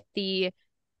comes with the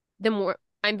more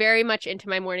I'm very much into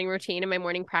my morning routine and my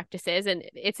morning practices, and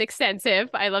it's extensive.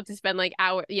 I love to spend like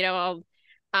hour, I'll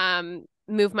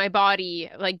move my body,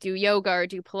 like do yoga or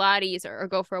do Pilates or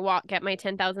go for a walk, get my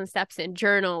 10,000 steps in,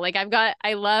 journal. Like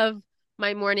I love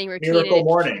my morning routine and Miracle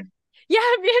morning. yeah,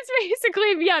 it's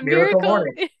basically, yeah, Miracle miracle.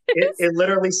 morning. It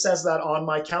literally says that on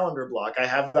my calendar block. I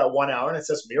have that 1 hour and it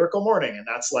says miracle morning. And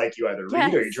that's like you either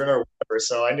read or you Yes. journal or whatever.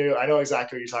 So I know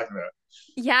exactly what you're talking about.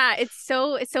 Yeah, it's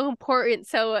so important.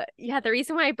 So yeah, the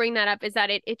reason why I bring that up is that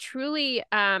it truly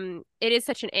it is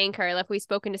such an anchor. Like we've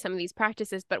spoken to some of these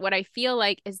practices, but what I feel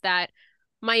like is that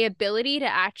my ability to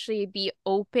actually be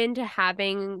open to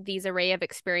having these array of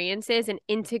experiences and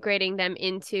integrating them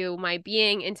into my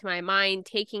being, into my mind,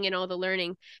 taking in all the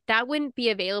learning, that wouldn't be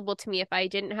available to me if I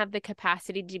didn't have the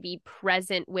capacity to be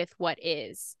present with what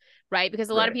is, right? Because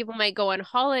a lot of Right. people might go on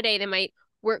holiday, they might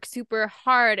work super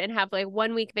hard and have like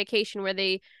 1 week vacation where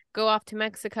they go off to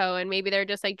Mexico and maybe they're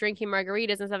just like drinking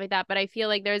margaritas and stuff like that. But I feel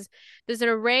like there's an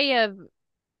array of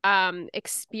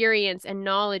experience and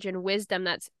knowledge and wisdom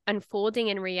that's unfolding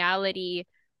in reality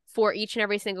for each and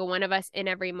every single one of us in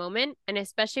every moment. And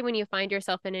especially when you find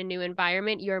yourself in a new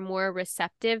environment, you're more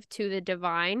receptive to the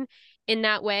divine in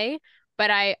that way. But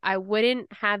I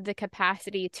wouldn't have the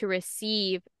capacity to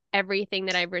receive everything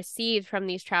that I've received from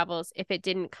these travels if it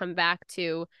didn't come back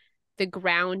to the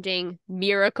grounding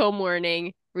miracle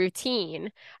morning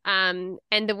routine. And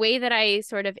the way that I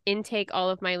sort of intake all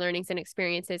of my learnings and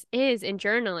experiences is in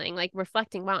journaling, like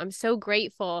reflecting, wow, I'm so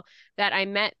grateful that I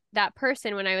met that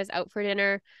person when I was out for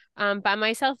dinner by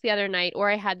myself the other night, or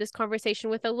I had this conversation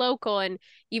with a local. And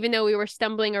even though we were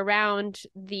stumbling around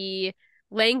the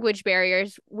language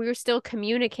barriers, we were still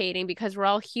communicating because we're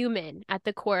all human at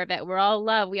the core of it. We're all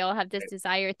love. We all have this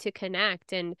desire to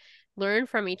connect and learn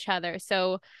from each other.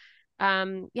 So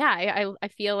yeah, I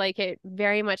feel like it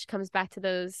very much comes back to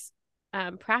those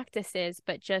practices,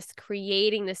 but just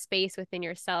creating the space within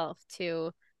yourself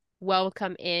to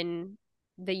welcome in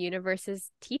the universe's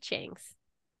teachings.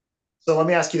 So let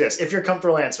me ask you this. If you're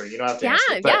comfortable answering, you don't have to Yeah,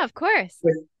 answer it. yeah, But of course.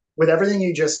 with with everything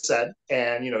you just said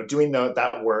and doing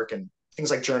that work and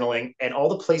things like journaling and all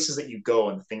the places that you go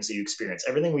and the things that you experience,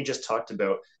 everything we just talked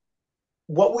about,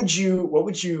 what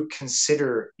would you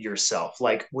consider yourself?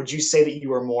 Like, would you say that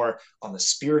you are more on the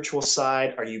spiritual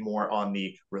side? Are you more on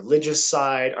the religious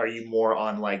side? Are you more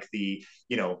on like the,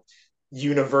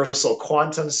 universal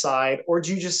quantum side? Or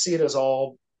do you just see it as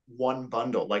all one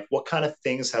bundle? Like, what kind of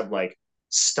things have like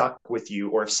stuck with you?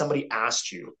 Or if somebody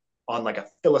asked you on like a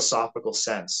philosophical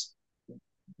sense,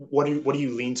 what do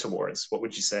you lean towards? What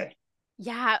would you say?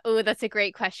 Yeah, oh, that's a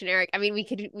great question, Eric. I mean,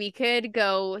 we could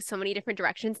go so many different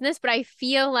directions in this, but I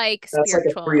feel like That's like a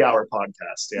three spiritual. hour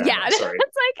podcast. Yeah, Yeah, no, that's sorry.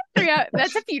 like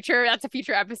that's a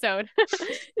future episode.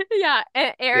 Yeah,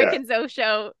 Eric Yeah, and Zoe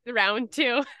show round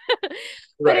two.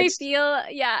 But right. I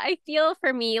feel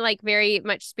for me like very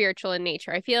much spiritual in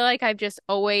nature. I feel like I've just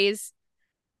always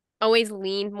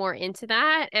leaned more into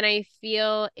that, and I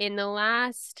feel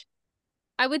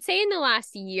I would say in the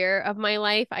last year of my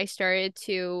life, I started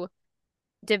to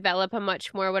develop a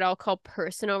much more what I'll call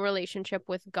personal relationship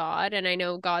with God. And I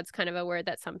know God's kind of a word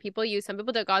that some people use. Some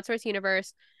people do God source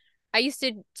universe. I used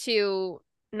to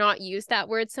not use that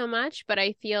word so much, but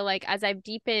I feel like as I've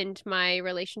deepened my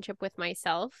relationship with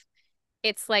myself,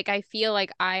 it's like I feel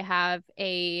like I have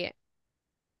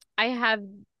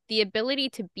the ability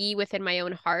to be within my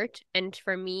own heart. And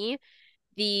for me,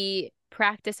 the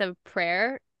practice of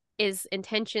prayer is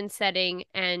intention setting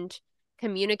and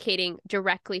communicating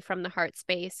directly from the heart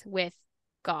space with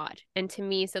God. And to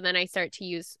me, so then I start to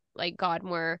use like God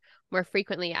more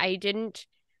frequently. I didn't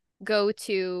go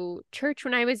to church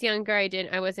when I was younger.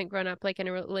 I wasn't grown up like in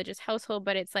a religious household,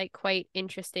 but it's like quite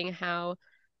interesting how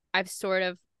I've sort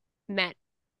of met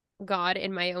God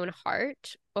in my own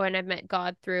heart, and I've met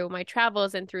God through my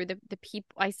travels and through the people.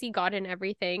 I see God in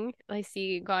everything. I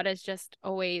see God as just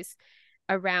always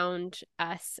around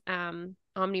us,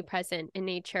 omnipresent in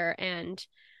nature. And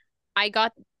I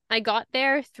got I got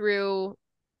there through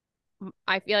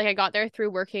I feel like I got there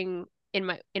through working in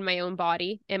my own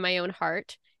body, in my own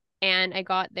heart. And I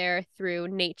got there through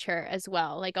nature as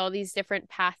well. Like all these different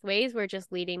pathways were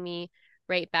just leading me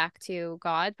right back to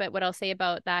God. But what I'll say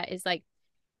about that is like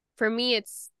for me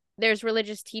it's there's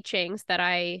religious teachings that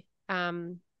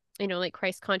like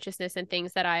Christ consciousness and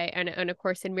things that and of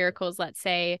course in miracles, let's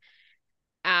say,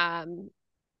 um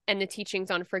and the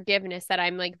teachings on forgiveness that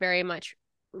I'm like very much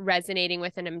resonating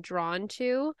with and I'm drawn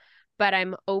to, but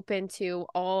I'm open to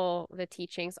all the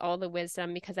teachings, all the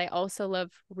wisdom, because I also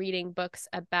love reading books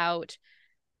about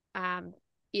um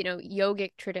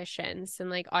yogic traditions and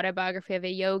like autobiography of a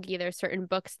yogi. There's certain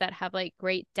books that have like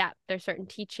great depth, there's certain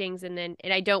teachings, and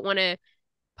I don't want to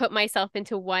put myself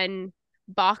into one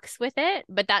box with it,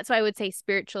 but that's why I would say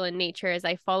spiritual in nature is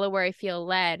I follow where I feel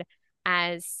led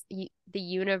as the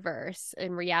universe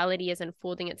and reality is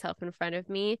unfolding itself in front of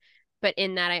me. But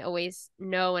in that, I always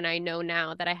know, and I know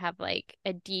now that I have like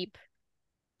a deep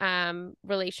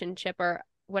relationship, or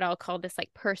what I'll call this like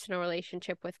personal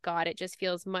relationship with God. It just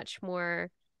feels much more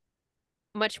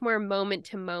moment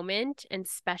to moment and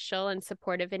special and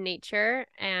supportive in nature.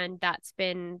 And that's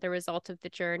been the result of the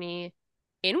journey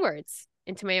inwards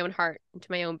into my own heart, into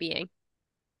my own being.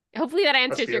 Hopefully that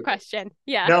That's answers your beautiful. question.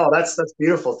 Yeah. No, that's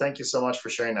beautiful. Thank you so much for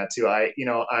sharing that too.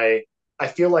 I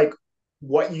feel like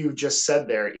what you just said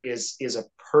there is a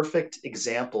perfect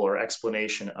example or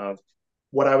explanation of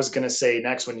what I was going to say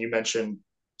next when you mentioned,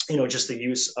 just the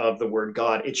use of the word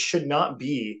God. It should not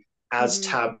be as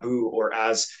Mm-hmm. taboo or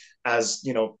as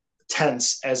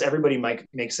tense as everybody might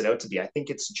makes it out to be. I think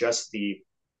it's just the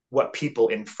what people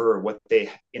infer, what they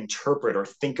interpret or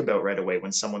think about right away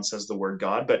when someone says the word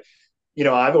God. But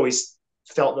I've always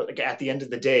felt that like, at the end of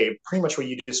the day, pretty much what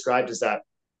you described is that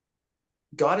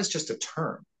God is just a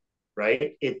term,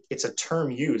 right? It's a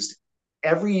term used.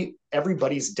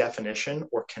 Everybody's definition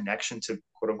or connection to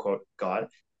quote unquote God,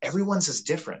 everyone's is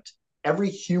different. Every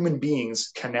human being's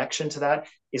connection to that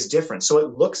is different. So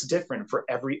it looks different for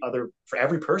every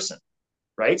person,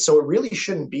 right? So it really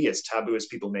shouldn't be as taboo as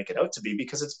people make it out to be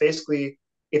because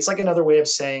it's like another way of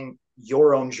saying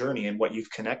your own journey and what you've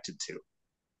connected to,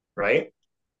 right?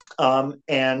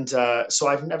 And so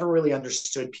I've never really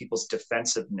understood people's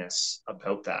defensiveness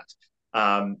about that.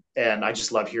 And I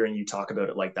just love hearing you talk about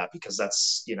it like that because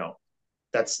that's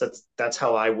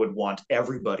how I would want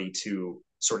everybody to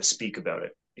sort of speak about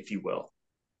it, if you will.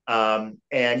 And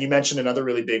you mentioned another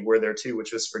really big word there too,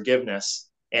 which was forgiveness.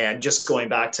 And just going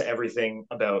back to everything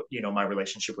about my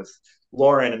relationship with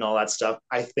Lauren and all that stuff,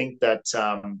 I think that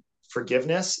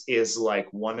forgiveness is like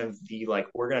one of the like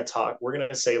we're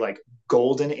gonna say like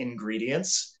golden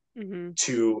ingredients Mm-hmm.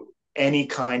 to any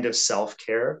kind of self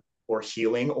care or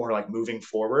healing or like moving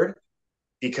forward.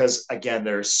 Because again,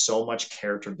 there's so much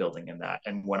character building in that.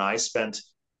 And when I spent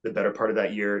the better part of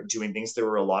that year doing things, there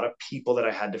were a lot of people that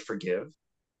I had to forgive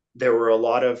There were a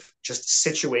lot of just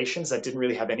situations that didn't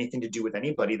really have anything to do with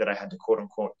anybody that I had to quote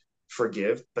unquote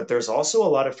forgive. But there's also a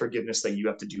lot of forgiveness that you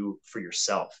have to do for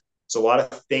yourself. So a lot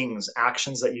of things,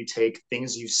 actions that you take,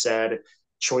 things you said,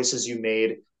 choices you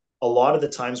made, a lot of the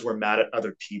times we're mad at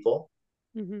other people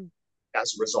Mm-hmm.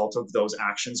 as a result of those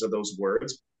actions or those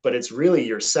words, but it's really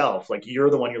yourself. Like you're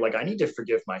the one, you're like, I need to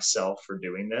forgive myself for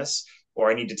doing this, or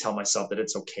I need to tell myself that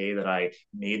it's okay that I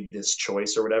made this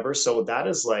choice or whatever. So that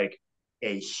is like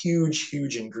a huge,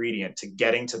 huge ingredient to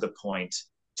getting to the point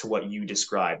to what you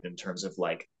described in terms of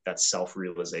like that self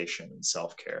realization and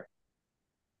self care.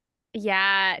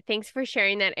 Yeah, thanks for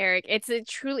sharing that, Eric. It's a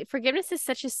truly forgiveness is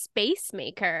such a space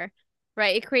maker,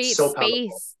 right? It creates So powerful.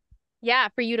 space, yeah,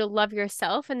 for you to love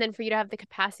yourself and then for you to have the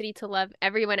capacity to love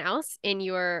everyone else in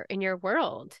your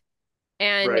world.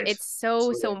 And Right. it's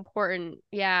so, so Absolutely. important.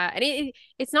 Yeah. And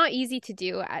it's not easy to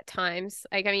do at times.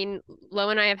 Like, I mean, Lo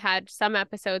and I have had some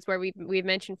episodes where we've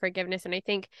mentioned forgiveness, and I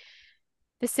think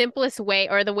the simplest way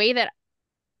or the way that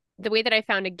I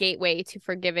found a gateway to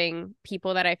forgiving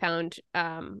people that I found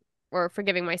or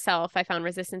forgiving myself, I found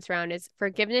resistance around is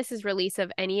forgiveness is release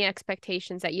of any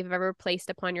expectations that you've ever placed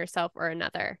upon yourself or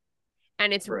another.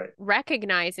 And it's Right.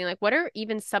 recognizing like what are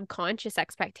even subconscious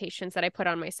expectations that I put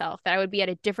on myself that I would be at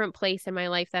a different place in my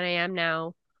life than I am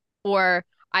now, or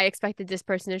I expected this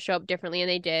person to show up differently and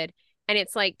they did. And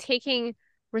it's like taking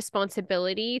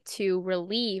responsibility to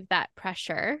relieve that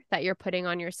pressure that you're putting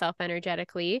on yourself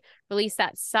energetically, release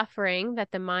that suffering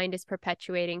that the mind is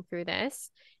perpetuating through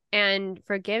this. And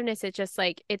forgiveness is just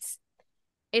like it's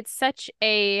such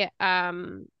a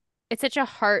it's such a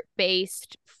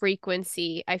heart-based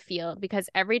frequency, I feel, because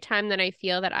every time that I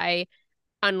feel that I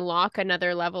unlock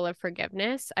another level of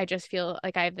forgiveness, I just feel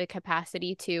like I have the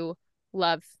capacity to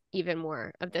love even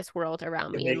more of this world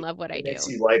around It me and make love what I it makes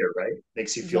do. you lighter, right?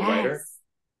 Makes you feel lighter. Yes.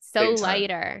 So Big time.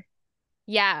 lighter.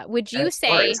 Yeah. Would And you it's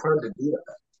hard. It's say, hard to do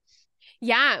that.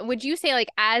 yeah, would you say like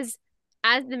as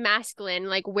the masculine,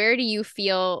 like where do you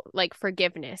feel like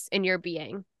forgiveness in your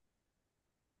being?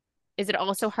 Is it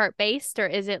also heart-based or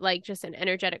is it like just an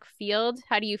energetic field?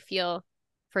 How do you feel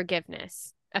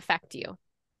forgiveness affect you?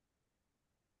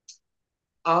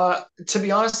 To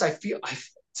be honest,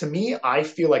 to me, I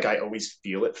feel like I always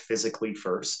feel it physically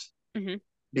first Hmm.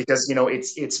 because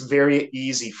it's very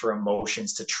easy for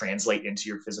emotions to translate into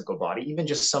your physical body. Even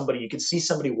just somebody, you can see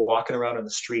somebody walking around on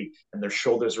the street and their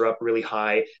shoulders are up really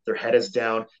high, their head is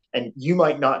down, and they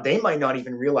might not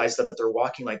even realize that they're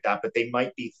walking like that, but they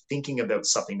might be thinking about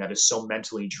something that is so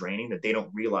mentally draining that they don't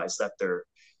realize that they're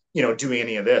doing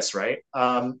any of this, right?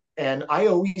 And I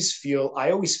always feel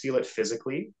it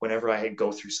physically whenever I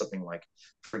go through something like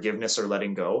forgiveness or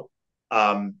letting go.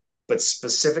 um, but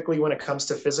specifically when it comes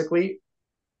to physically,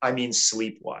 I mean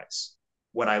sleep wise.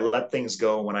 When I let things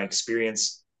go, when I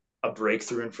experience a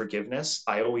breakthrough in forgiveness,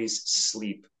 I always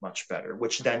sleep much better,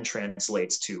 which then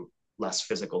translates to less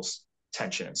physical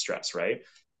tension and stress, right?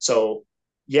 So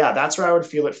yeah, that's where I would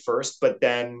feel it first. But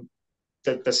then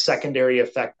the secondary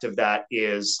effect of that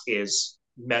is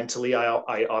mentally,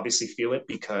 I obviously feel it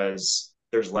because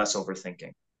there's less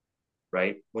overthinking,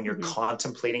 right? When you're Hmm.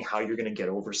 contemplating how you're going to get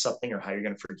over something or how you're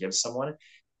going to forgive someone,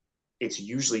 it's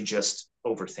usually just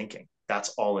overthinking. That's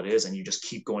all it is. And you just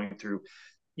keep going through,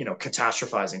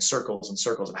 catastrophizing circles and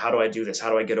circles of how do I do this? How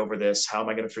do I get over this? How am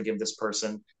I going to forgive this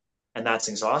person? And that's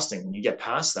exhausting. When you get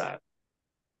past that,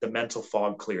 the mental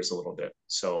fog clears a little bit.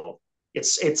 So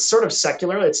it's sort of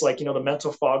secular. It's like, the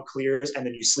mental fog clears and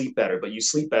then you sleep better, but you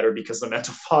sleep better because the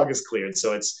mental fog is cleared.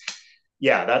 So it's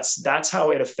yeah, that's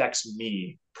how it affects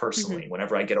me Hmm. personally.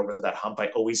 Whenever I get over that hump, I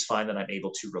always find that I'm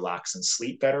able to relax and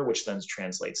sleep better, which then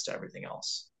translates to everything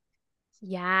else.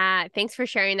 Yeah, thanks for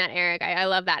sharing that, Eric. I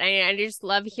love that. I just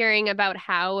love hearing about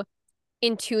how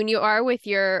in tune you are with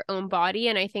your own body.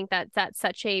 And I think that that's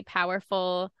such a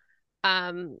powerful,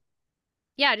 um,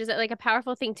 yeah, just like a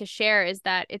powerful thing to share is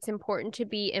that it's important to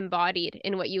be embodied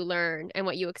in what you learn and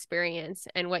what you experience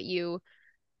and what you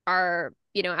are,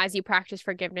 as you practice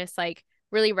forgiveness, like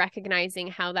really recognizing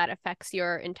how that affects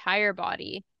your entire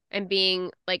body and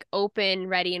being like open,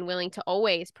 ready, and willing to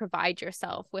always provide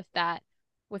yourself with that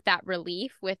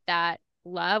relief, with that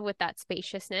love, with that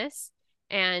spaciousness.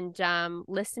 And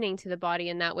listening to the body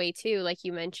in that way too. Like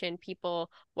you mentioned,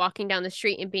 people walking down the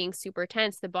street and being super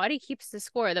tense. The body keeps the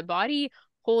score. The body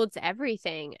holds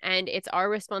everything. And it's our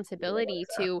Really like responsibility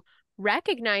that. to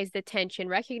recognize the tension,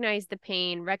 recognize the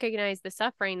pain, recognize the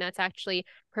suffering that's actually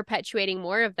perpetuating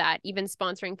more of that, even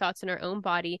sponsoring thoughts in our own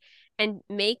body and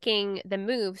making the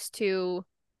moves to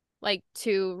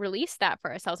release that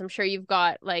for ourselves. I'm sure you've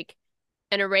got like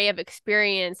an array of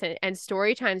experience and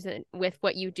story times with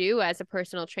what you do as a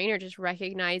personal trainer, just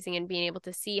recognizing and being able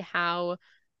to see how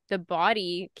the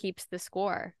body keeps the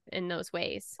score in those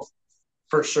ways.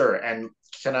 For sure. And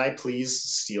can I please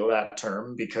steal that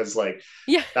term? Because like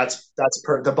Yeah.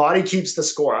 the body keeps the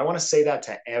score. I want to say that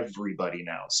to everybody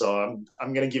now. So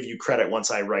I'm gonna give you credit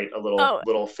once I write a Oh,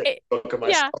 little fit it, book of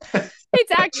yeah. myself.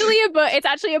 It's actually a book. It's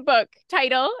actually a book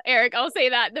title, Eric. I'll say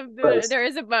that First. there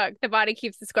is a book. The body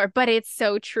keeps the score, but it's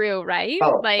so true, right?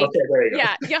 Oh, Like, okay, there you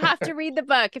yeah, go. you'll have to read the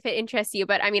book if it interests you.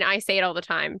 But I mean, I say it all the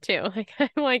time too.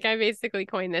 Like I basically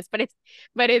coined this, but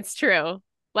it's true.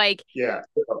 Like Yeah.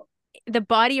 the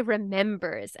body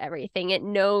remembers everything. It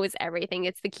knows everything.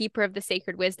 It's the keeper of the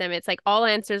sacred wisdom. It's like all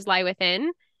answers lie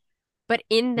within. But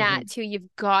in that Mhm. too,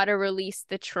 you've got to release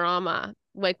the trauma,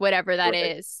 like whatever that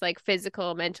Right. is, like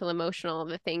physical, mental, emotional,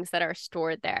 the things that are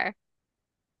stored there.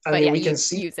 I But mean, yeah, we you can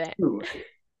see use it. too.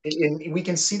 We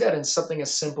can see that in something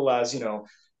as simple as,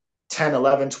 10,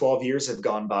 11, 12 years have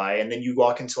gone by, and then you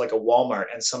walk into like a Walmart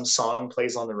and some song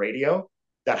plays on the radio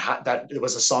that it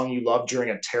was a song you loved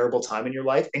during a terrible time in your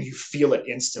life, and you feel it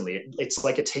instantly. It's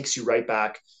like it takes you right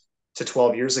back to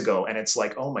 12 years ago, and it's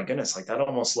like, oh my goodness, like that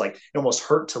almost, like it almost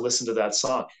hurt to listen to that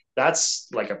song. That's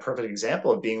like a perfect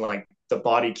example of being like the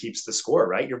body keeps the score,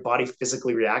 right? Your body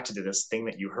physically reacted to this thing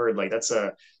that you heard. Like it's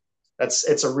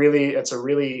a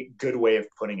really good way of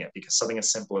putting it, because something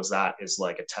as simple as that is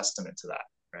like a testament to that,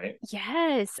 right?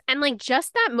 Yes. And like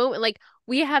just that moment, like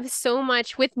we have so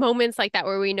much with moments like that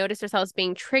where we notice ourselves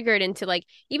being triggered into like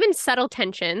even subtle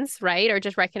tensions, right? Or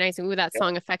just recognizing, ooh, that Yep,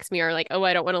 song affects me, or like, oh,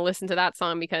 I don't want to listen to that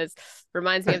song because it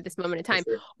reminds me of this moment in for time.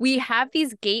 sure. We have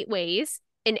these gateways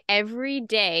in every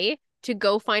day to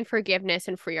go find forgiveness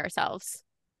and free ourselves,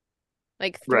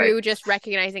 like Right. through just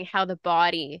recognizing how the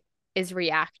body is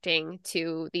reacting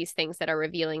to these things that are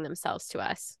revealing themselves to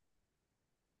us.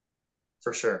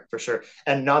 For sure, for sure.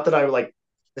 And not that I like,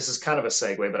 this is kind of a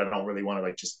segue, but I don't really want to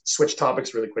like just switch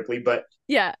topics really quickly. But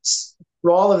Yeah.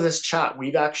 for all of this chat,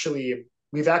 we've actually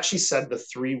said the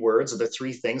three words or the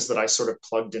three things that I sort of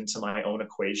plugged into my own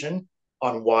equation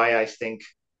on why I think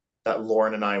that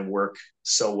Lauren and I work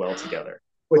so well together,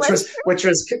 which Let's,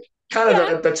 was kind of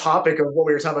yeah. the topic of what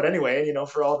we were talking about anyway.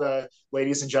 For all the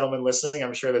ladies and gentlemen listening,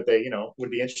 I'm sure that they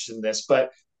would be interested in this.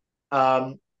 But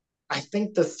um, I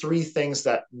think the three things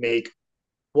that make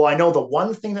well, I know the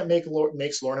one thing that makes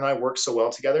Lauren and I work so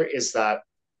well together is that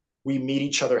we meet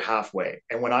each other halfway.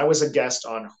 And when I was a guest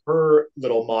on her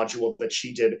little module that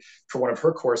she did for one of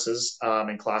her courses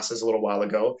and classes a little while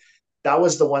ago, that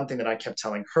was the one thing that I kept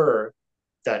telling her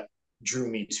that drew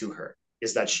me to her,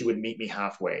 is that she would meet me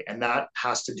halfway. And that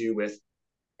has to do with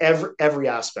every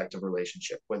aspect of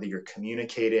relationship, whether you're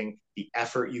communicating, the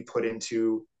effort you put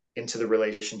into the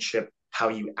relationship, how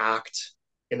you act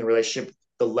in the relationship,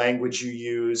 the language you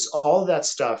use, all of that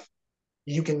stuff.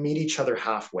 You can meet each other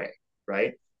halfway,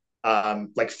 right?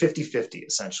 Like 50-50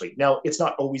 essentially. Now, it's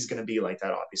not always going to be like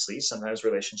that, obviously. Sometimes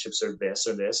relationships are this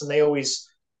or this, and they always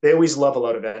level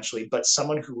out eventually. But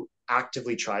someone who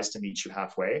actively tries to meet you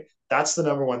halfway, that's the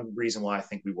number one reason why I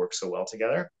think we work so well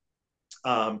together.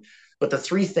 um, but the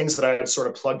three things that I had sort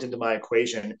of plugged into my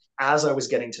equation as I was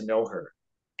getting to know her,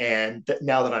 and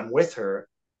now that I'm with her,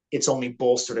 it's only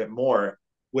bolstered it more,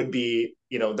 would be,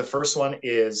 the first one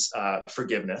is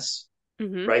forgiveness,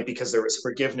 Hmm. right? Because there was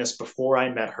forgiveness before I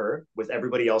met her with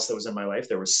everybody else that was in my life.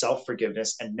 There was self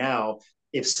forgiveness. And now,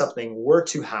 if something were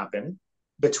to happen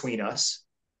between us,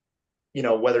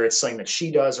 whether it's something that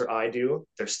she does or I do,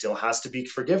 there still has to be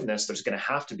forgiveness. There's going to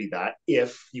have to be that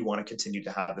if you want to continue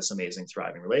to have this amazing,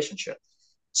 thriving relationship.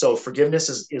 So forgiveness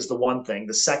is the one thing.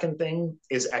 The second thing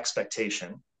is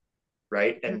expectation,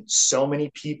 right? And so many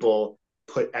people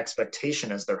put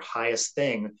expectation as their highest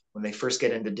thing when they first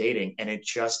get into dating, and it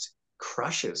just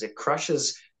crushes. It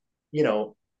crushes, you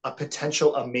know, a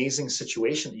potential amazing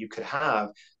situation that you could have,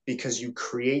 because you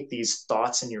create these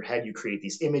thoughts in your head, you create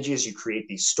these images, you create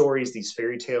these stories, these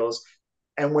fairy tales.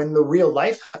 And when the real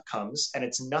life comes and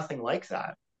it's nothing like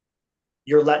that,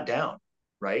 you're let down,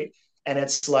 right? And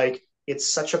it's like, it's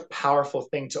such a powerful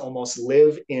thing to almost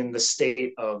live in the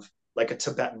state of like a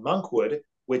Tibetan monk would,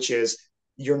 which is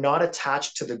you're not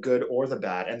attached to the good or the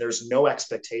bad, and there's no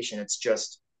expectation.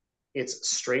 It's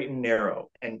straight and narrow.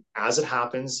 And as it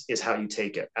happens is how you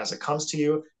take it. As it comes to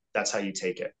you, that's how you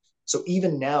take it. So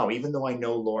even now, even though I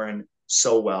know Lauren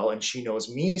so well and she knows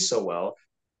me so well,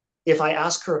 if I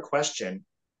ask her a question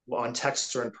on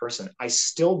text or in person, I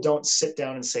still don't sit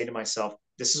down and say to myself,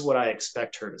 this is what I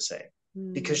expect her to say.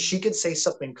 Because Mm-hmm. she could say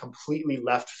something completely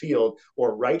left field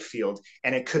or right field,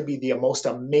 and it could be the most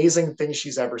amazing thing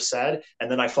she's ever said. And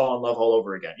then I fall in love all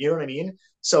over again. You know what I mean?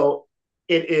 So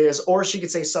it is, or she could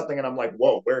say something and I'm like,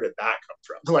 whoa, where did that come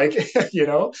from? Like,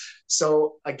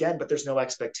 So again, but there's no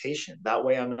expectation. That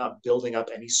way I'm not building up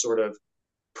any sort of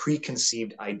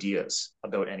preconceived ideas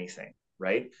about anything,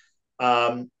 right?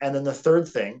 And then the third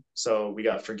thing, so we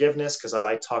got forgiveness because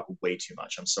I talk way too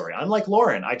much. I'm sorry. I'm like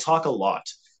Lauren, I talk a lot.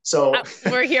 So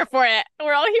We're here for it.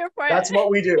 We're all here for that's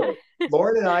what we do. it.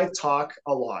 Lauren and I talk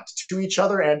a lot to each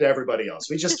other and to everybody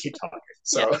else. We just keep talking.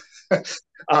 Yeah.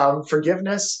 So,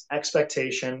 forgiveness,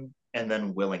 expectation, and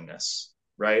then willingness,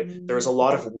 right? There was a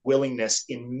lot Mhm. of willingness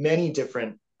in many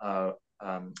different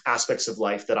aspects of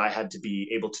life that I had to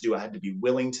be able to do. I had to be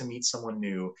willing to meet someone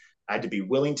new. I had to be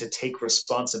willing to take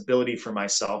responsibility for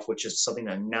myself, which is something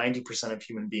that 90% of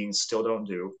human beings still don't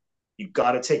do. You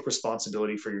got to take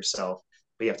responsibility for yourself,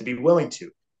 but you have to be willing to.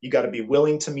 You got to be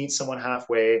willing to meet someone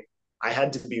halfway. I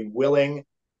had to be willing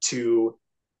to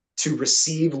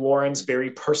receive Lauren's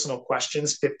very personal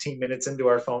questions 15 minutes into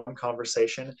our phone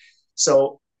conversation.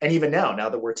 So, and even now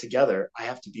that we're together, I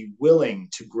have to be willing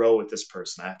to grow with this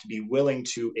person. I have to be willing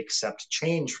to accept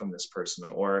change from this person,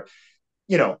 or,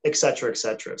 et cetera, et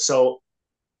cetera. So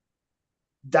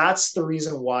that's the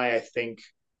reason why I think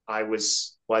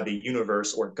why the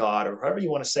universe or God or however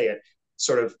you want to say it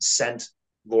sort of sent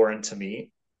Lauren to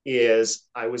me, is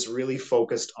I was really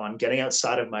focused on getting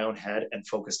outside of my own head and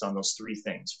focused on those three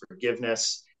things: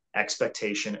 forgiveness,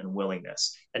 expectation, and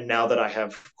willingness. And now that I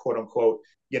have, quote unquote,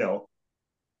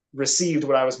 received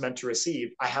what I was meant to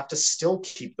receive, I have to still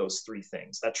keep those three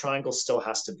things. That triangle still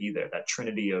has to be there, that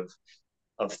trinity of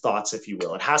thoughts, if you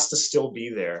will. It has to still be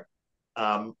there.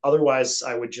 Otherwise,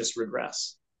 I would just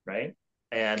regress, right?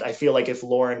 And I feel like if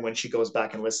Lauren, when she goes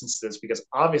back and listens to this, because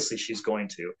obviously she's going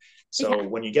to. So Yeah.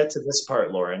 when you get to this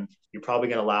part, Lauren, you're probably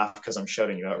going to laugh because I'm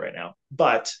shouting you out right now.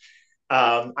 But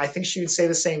I think she would say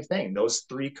the same thing. Those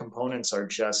three components are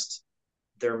just,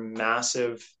 they're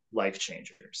massive life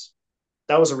changers.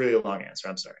 That was a really long answer.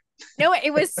 I'm sorry. No,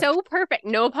 it was so perfect.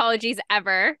 No apologies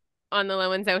ever on the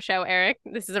Lo and Zo show, Eric.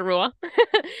 This is a rule.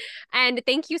 And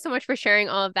thank you so much for sharing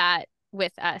all of that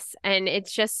with us. And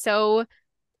it's so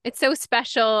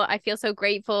special. I feel so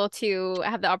grateful to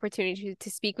have the opportunity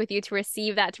to speak with you, to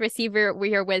receive that, to receive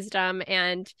your wisdom.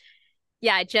 And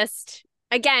yeah, just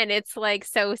again, it's like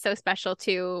so, so special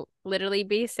to literally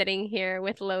be sitting here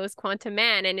with Lowe's Quantum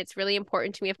Man. And it's really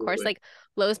important to me, of course, Absolutely. like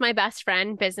Lowe's my best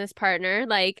friend, business partner.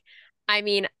 Like, I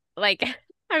mean, like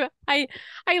I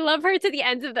love her to the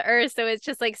ends of the earth. So it's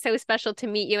just like so special to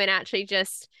meet you and actually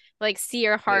just like see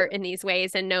your Yeah. heart in these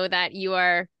ways and know that you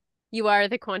are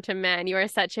the Quantum Man. You are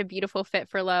such a beautiful fit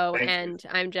for Lowe. Thank you. And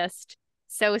I'm just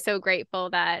so, so grateful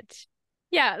that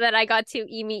yeah, that I got to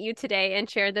meet you today and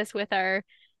share this with our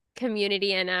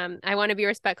community. And I want to be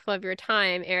respectful of your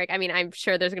time, Eric. I mean, I'm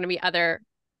sure there's going to be other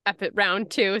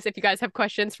round two. So if you guys have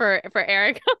questions for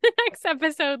Eric on the next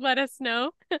episode, let us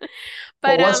know. Well,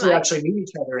 But once we I actually meet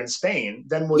each other in Spain,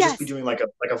 then we'll just be yes, doing like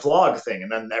a vlog thing,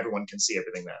 and then everyone can see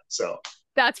everything then. So,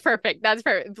 that's perfect. That's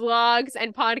perfect. Vlogs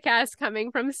and podcasts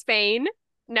coming from Spain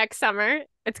next summer.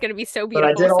 It's going to be so but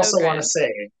I beautiful, did so also want to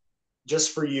grand. say,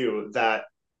 just for you, that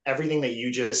everything that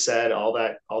you just said, all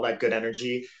that good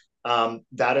energy,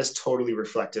 that is totally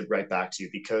reflected right back to you,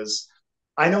 because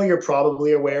I know you're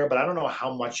probably aware, but I don't know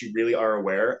how much you really are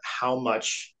aware how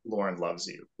much Lauren loves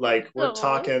you. Like, we're Oh,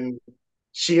 talking,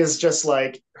 she is just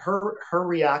like, her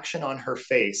reaction on her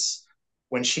face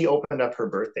when she opened up her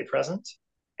birthday present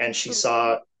and she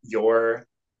saw your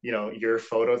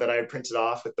photo that I had printed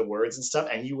off with the words and stuff,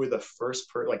 and you were the first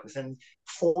like within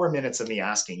 4 minutes of me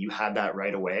asking, you had that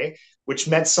right away, which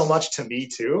meant so much to me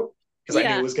too, because I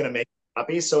knew it yeah. was going to make me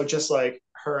happy. So just like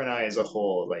her and I as a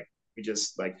whole, like, we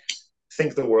just like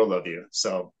think the world of you.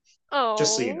 So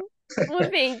just so you Oh, well,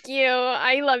 thank you.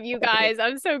 I love you know. guys.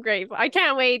 I'm so grateful. I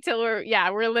can't wait till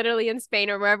we're literally in Spain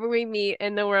or wherever we meet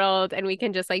in the world and we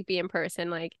can just like be in person.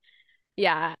 Like,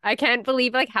 yeah, I can't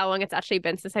believe like how long it's actually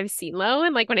been since I've seen Lo.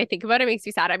 And like when I think about it, it makes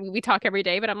me sad. I mean, we talk every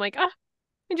day, but I'm like, oh,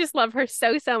 I just love her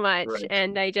so, so much. Right.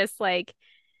 And I just like,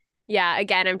 yeah,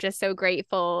 again, I'm just so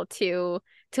grateful to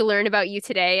learn about you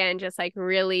today and just like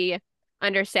really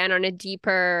understand on a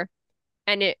deeper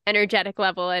and energetic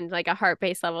level and like a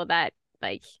heart-based level that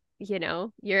like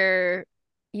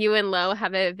you and Lo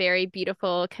have a very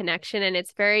beautiful connection and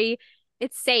it's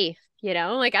safe,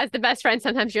 like as the best friend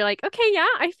sometimes you're like, okay, yeah,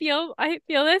 I feel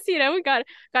this, we got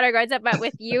our guards up, but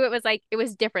with you it was like it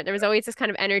was different. There was always this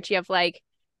kind of energy of like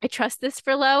I trust this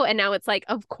for Lo, and now it's like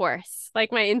of course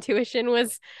like my intuition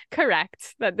was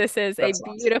correct that this is a That's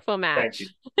awesome. beautiful Thank you.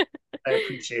 match. I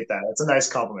appreciate that. It's a nice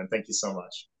compliment. Thank you so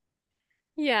much.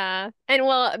 Yeah. And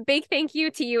well, big thank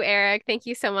you to you, Eric. Thank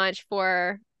you so much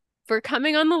for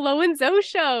coming on the Lo and Zoe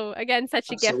show. Again,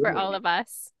 such a gift for all Absolutely. of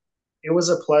us. It was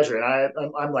a pleasure. And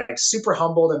I'm like super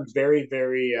humbled and very,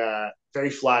 very, very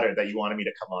flattered that you wanted me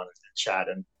to come on and chat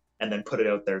and then put it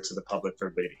out there to the public for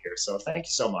everybody to hear. So thank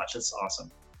you so much. It's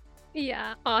awesome.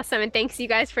 Yeah, awesome. And thanks you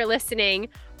guys for listening.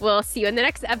 We'll see you in the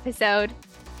next episode.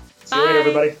 See you later, Bye.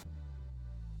 everybody.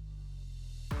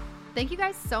 Thank you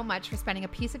guys so much for spending a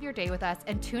piece of your day with us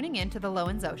and tuning in to the Lo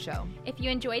and Zoe Show. If you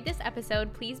enjoyed this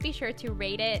episode, please be sure to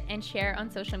rate it and share on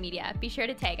social media. Be sure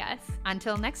to tag us.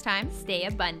 Until next time, Stay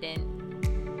abundant.